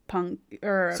 rock, punk,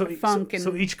 or funk,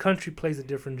 so each country plays a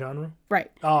different genre.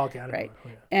 Right. Oh, okay. Right. Oh,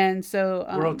 yeah. And so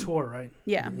world tour, right?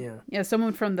 Yeah.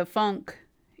 Someone from the funk.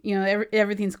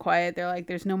 Everything's quiet. They're like,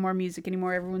 there's no more music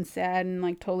anymore. Everyone's sad and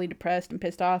like totally depressed and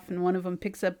pissed off. And one of them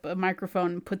picks up a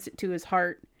microphone and puts it to his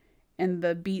heart, and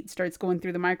the beat starts going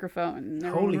through the microphone. And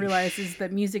everyone realizes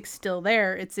that music's still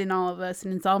there. It's in all of us,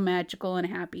 and it's all magical and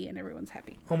happy, and everyone's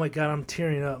happy. Oh my God, I'm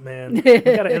tearing up, man. We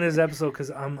gotta end this episode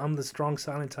because I'm the strong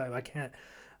silent type. I can't.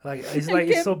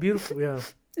 It's so beautiful. Yeah.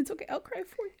 It's okay. I'll cry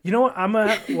for you. You know what? I'm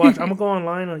gonna go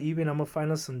online on eBay and I'm gonna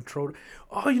find us some troll.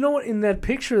 Oh, you know what? In that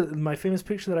picture, my famous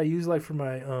picture that I use like for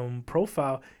my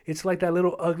profile, it's like that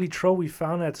little ugly troll we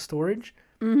found at storage.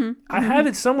 Mm-hmm. I have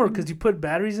it somewhere because you put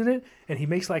batteries in it and he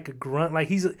makes like a grunt, like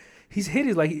he's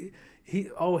hideous, like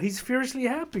he's furiously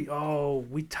happy. Oh,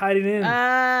 we tied it in.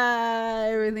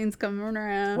 Everything's coming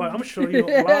around. Well, I'm gonna show you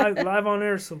live on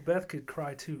air so Beth could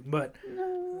cry too. But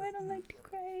no, I don't like to cry.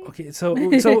 Okay, so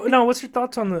now what's your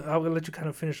thoughts on I'll let you kind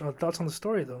of finish on thoughts on the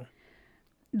story though.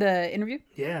 The interview?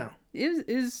 Yeah.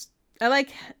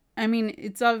 I mean,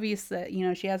 it's obvious that,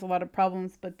 she has a lot of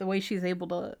problems, but the way she's able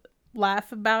to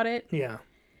laugh about it. Yeah.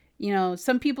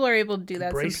 Some people are able to do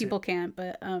that, some people can't,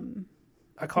 but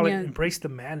I call it embrace the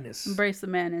madness. Embrace the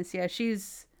madness. Yeah,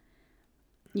 she's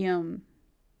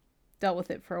dealt with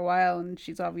it for a while, and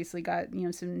she's obviously got,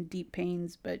 some deep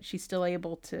pains, but she's still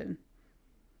able to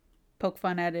poke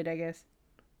fun at it, I guess.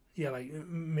 Yeah, like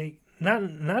make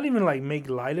not even like make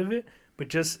light of it, but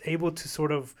just able to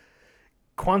sort of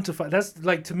quantify. That's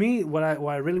like, to me, why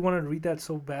I really wanted to read that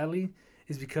so badly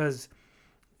is because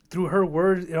through her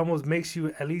words, it almost makes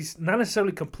you at least not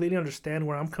necessarily completely understand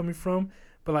where I'm coming from,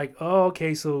 but like, oh,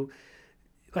 okay, so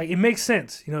like it makes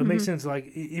sense, you know. It makes sense. Like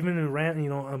even in rant, you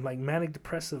know, I'm like manic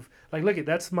depressive. Like, look at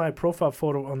that's my profile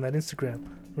photo on that Instagram.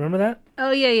 Remember that?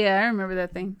 Oh yeah, I remember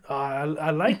that thing. I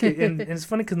like it, and it's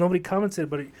funny because nobody commented,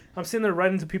 but I'm sitting there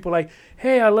writing to people like,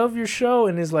 "Hey, I love your show,"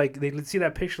 and it's like they see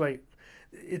that picture, like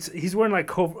he's wearing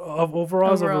like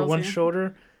overalls over one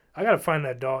shoulder. I gotta find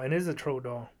that doll, and it is a troll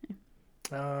doll.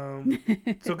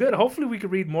 So good. Hopefully we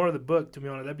could read more of the book. To be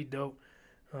honest, that'd be dope.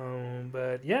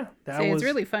 But yeah, it's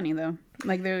really funny though.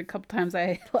 Like there were a couple times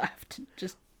I laughed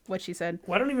just what she said.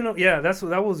 Well, I don't even know. Yeah,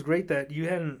 that was great that you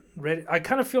hadn't read it. I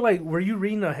kind of feel like were you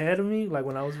reading ahead of me, like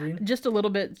when I was reading? Just a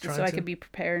little bit, just so I could be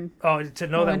prepared. Oh, to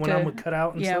know that when I'm gonna cut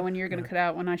out. And stuff? When you're gonna cut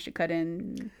out, when I should cut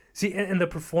in. See, and the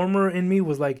performer in me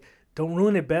was like, don't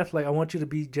ruin it, Beth. Like, I want you to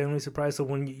be genuinely surprised. So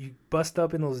when you bust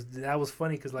up in those, that was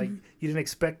funny because like you didn't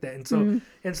expect that, and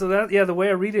so that the way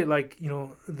I read it, like you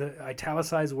know the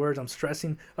italicized words, I'm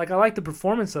stressing. Like I like the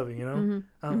performance of it, you know.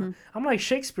 I'm like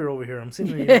Shakespeare over here. I'm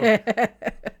sitting here. You know?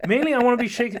 Mainly, I want to be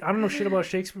Shakespeare. I don't know shit about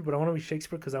Shakespeare, but I want to be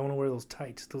Shakespeare because I want to wear those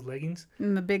tights, those leggings,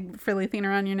 and the big frilly thing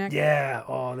around your neck. Yeah.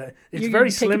 Oh, that it's very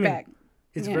slimming.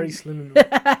 It's very slimming.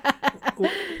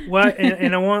 Well,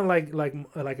 and I want like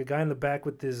a guy in the back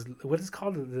with this, what is it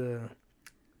called,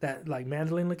 that like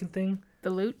mandolin looking thing. The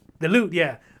lute. The lute,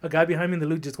 yeah. A guy behind me in the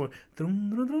lute just going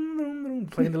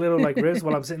playing the little like riffs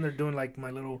while I'm sitting there doing like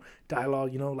my little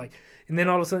dialogue, you know, like. And then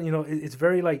all of a sudden, you know, it's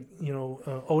very like you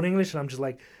know Old English, and I'm just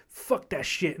like fuck that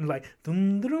shit and like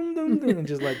and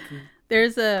just like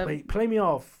there's a play me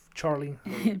off, Charlie.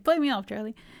 Play me off,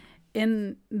 Charlie.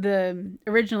 In the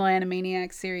original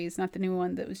Animaniacs series, not the new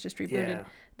one that was just rebooted,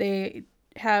 they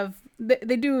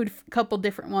do a couple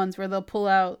different ones where they'll pull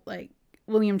out like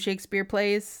William Shakespeare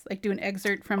plays, like do an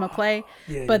excerpt from a play,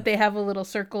 but they have a little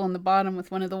circle in the bottom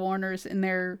with one of the Warners, and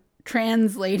they're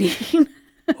translating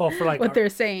for like what they're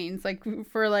saying. It's like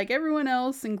for like everyone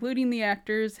else, including the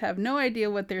actors, have no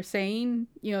idea what they're saying.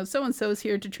 You know, so and so's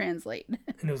here to translate.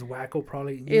 And it was Wacko,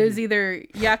 probably. It was either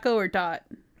Yakko or Dot.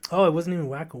 Oh, it wasn't even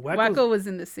Wacko. Wacko was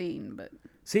in the scene, but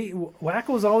see, Wacko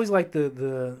was always like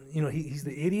the you know he's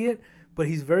the idiot, but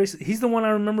he's the one I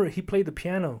remember. He played the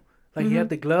piano, like he had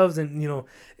the gloves, and you know,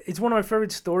 it's one of my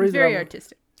favorite stories. He's very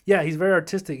artistic. Yeah, he's very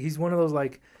artistic. He's one of those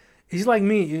like, he's like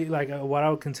me, like what I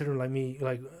would consider like me.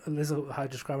 Like this is how I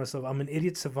describe myself. I'm an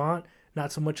idiot savant.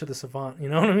 Not so much of the savant, you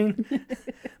know what I mean?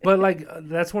 But like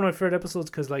that's one of my favorite episodes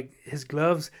because like his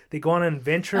gloves, they go on an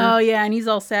adventure. Oh yeah, and he's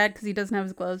all sad because he doesn't have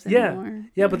his gloves anymore.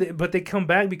 Yeah, but they come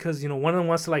back because you know one of them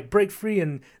wants to like break free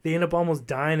and they end up almost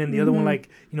dying, and the other one like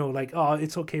you know like oh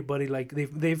it's okay buddy, like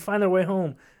they find their way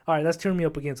home. All right, that's turning me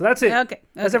up again. So that's it. Okay.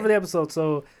 That's it for the episode.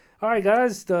 So all right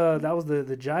guys, that was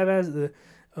the Jive As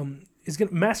it's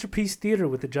gonna Masterpiece Theater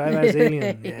with the Jive As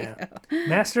Alien. Yeah.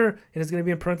 Master, and it's gonna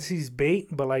be in parentheses bait,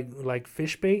 but like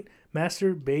fish bait.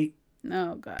 Master bait.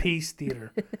 Oh god. Piece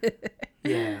Theater.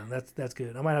 Yeah, that's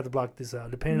good. I might have to block this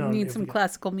out depending on. Need some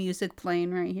classical music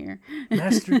playing right here.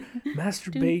 Master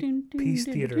bait Piece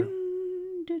Theater.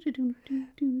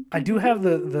 I do have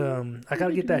the I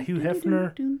gotta get that Hugh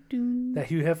Hefner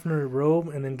robe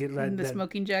and then get that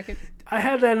smoking jacket. I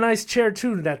have that nice chair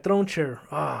too, that throne chair.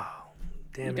 Ah.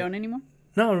 Damn you don't anymore?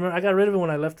 No, remember I got rid of it when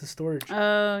I left the storage.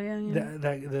 Oh yeah.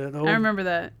 The old, I remember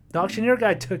that. The auctioneer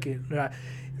guy took it.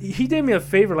 He did me a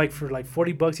favor, like for like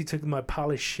 $40. He took my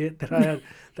pile of shit that I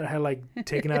had like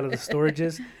taken out of the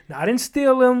storages. Now I didn't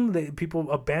steal them. People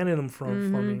abandoned them for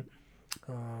me.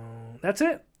 That's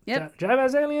it. Yep. Jive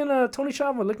As Alien. Tony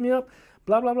Schiavone, look me up.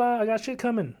 Blah blah blah. I got shit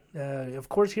coming. Of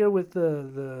course, here with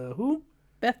the who?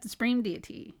 Beth the Supreme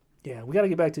Deity. Yeah, we got to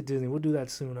get back to Disney. We'll do that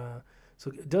soon. So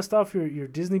dust off your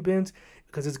Disney bins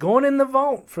because it's going in the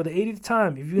vault for the 80th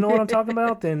time. If you know what I'm talking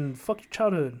about, then fuck your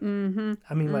childhood. Mm-hmm.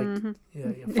 I mean, like,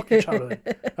 yeah, fuck your childhood.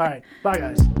 All right, bye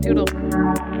guys. Doodle.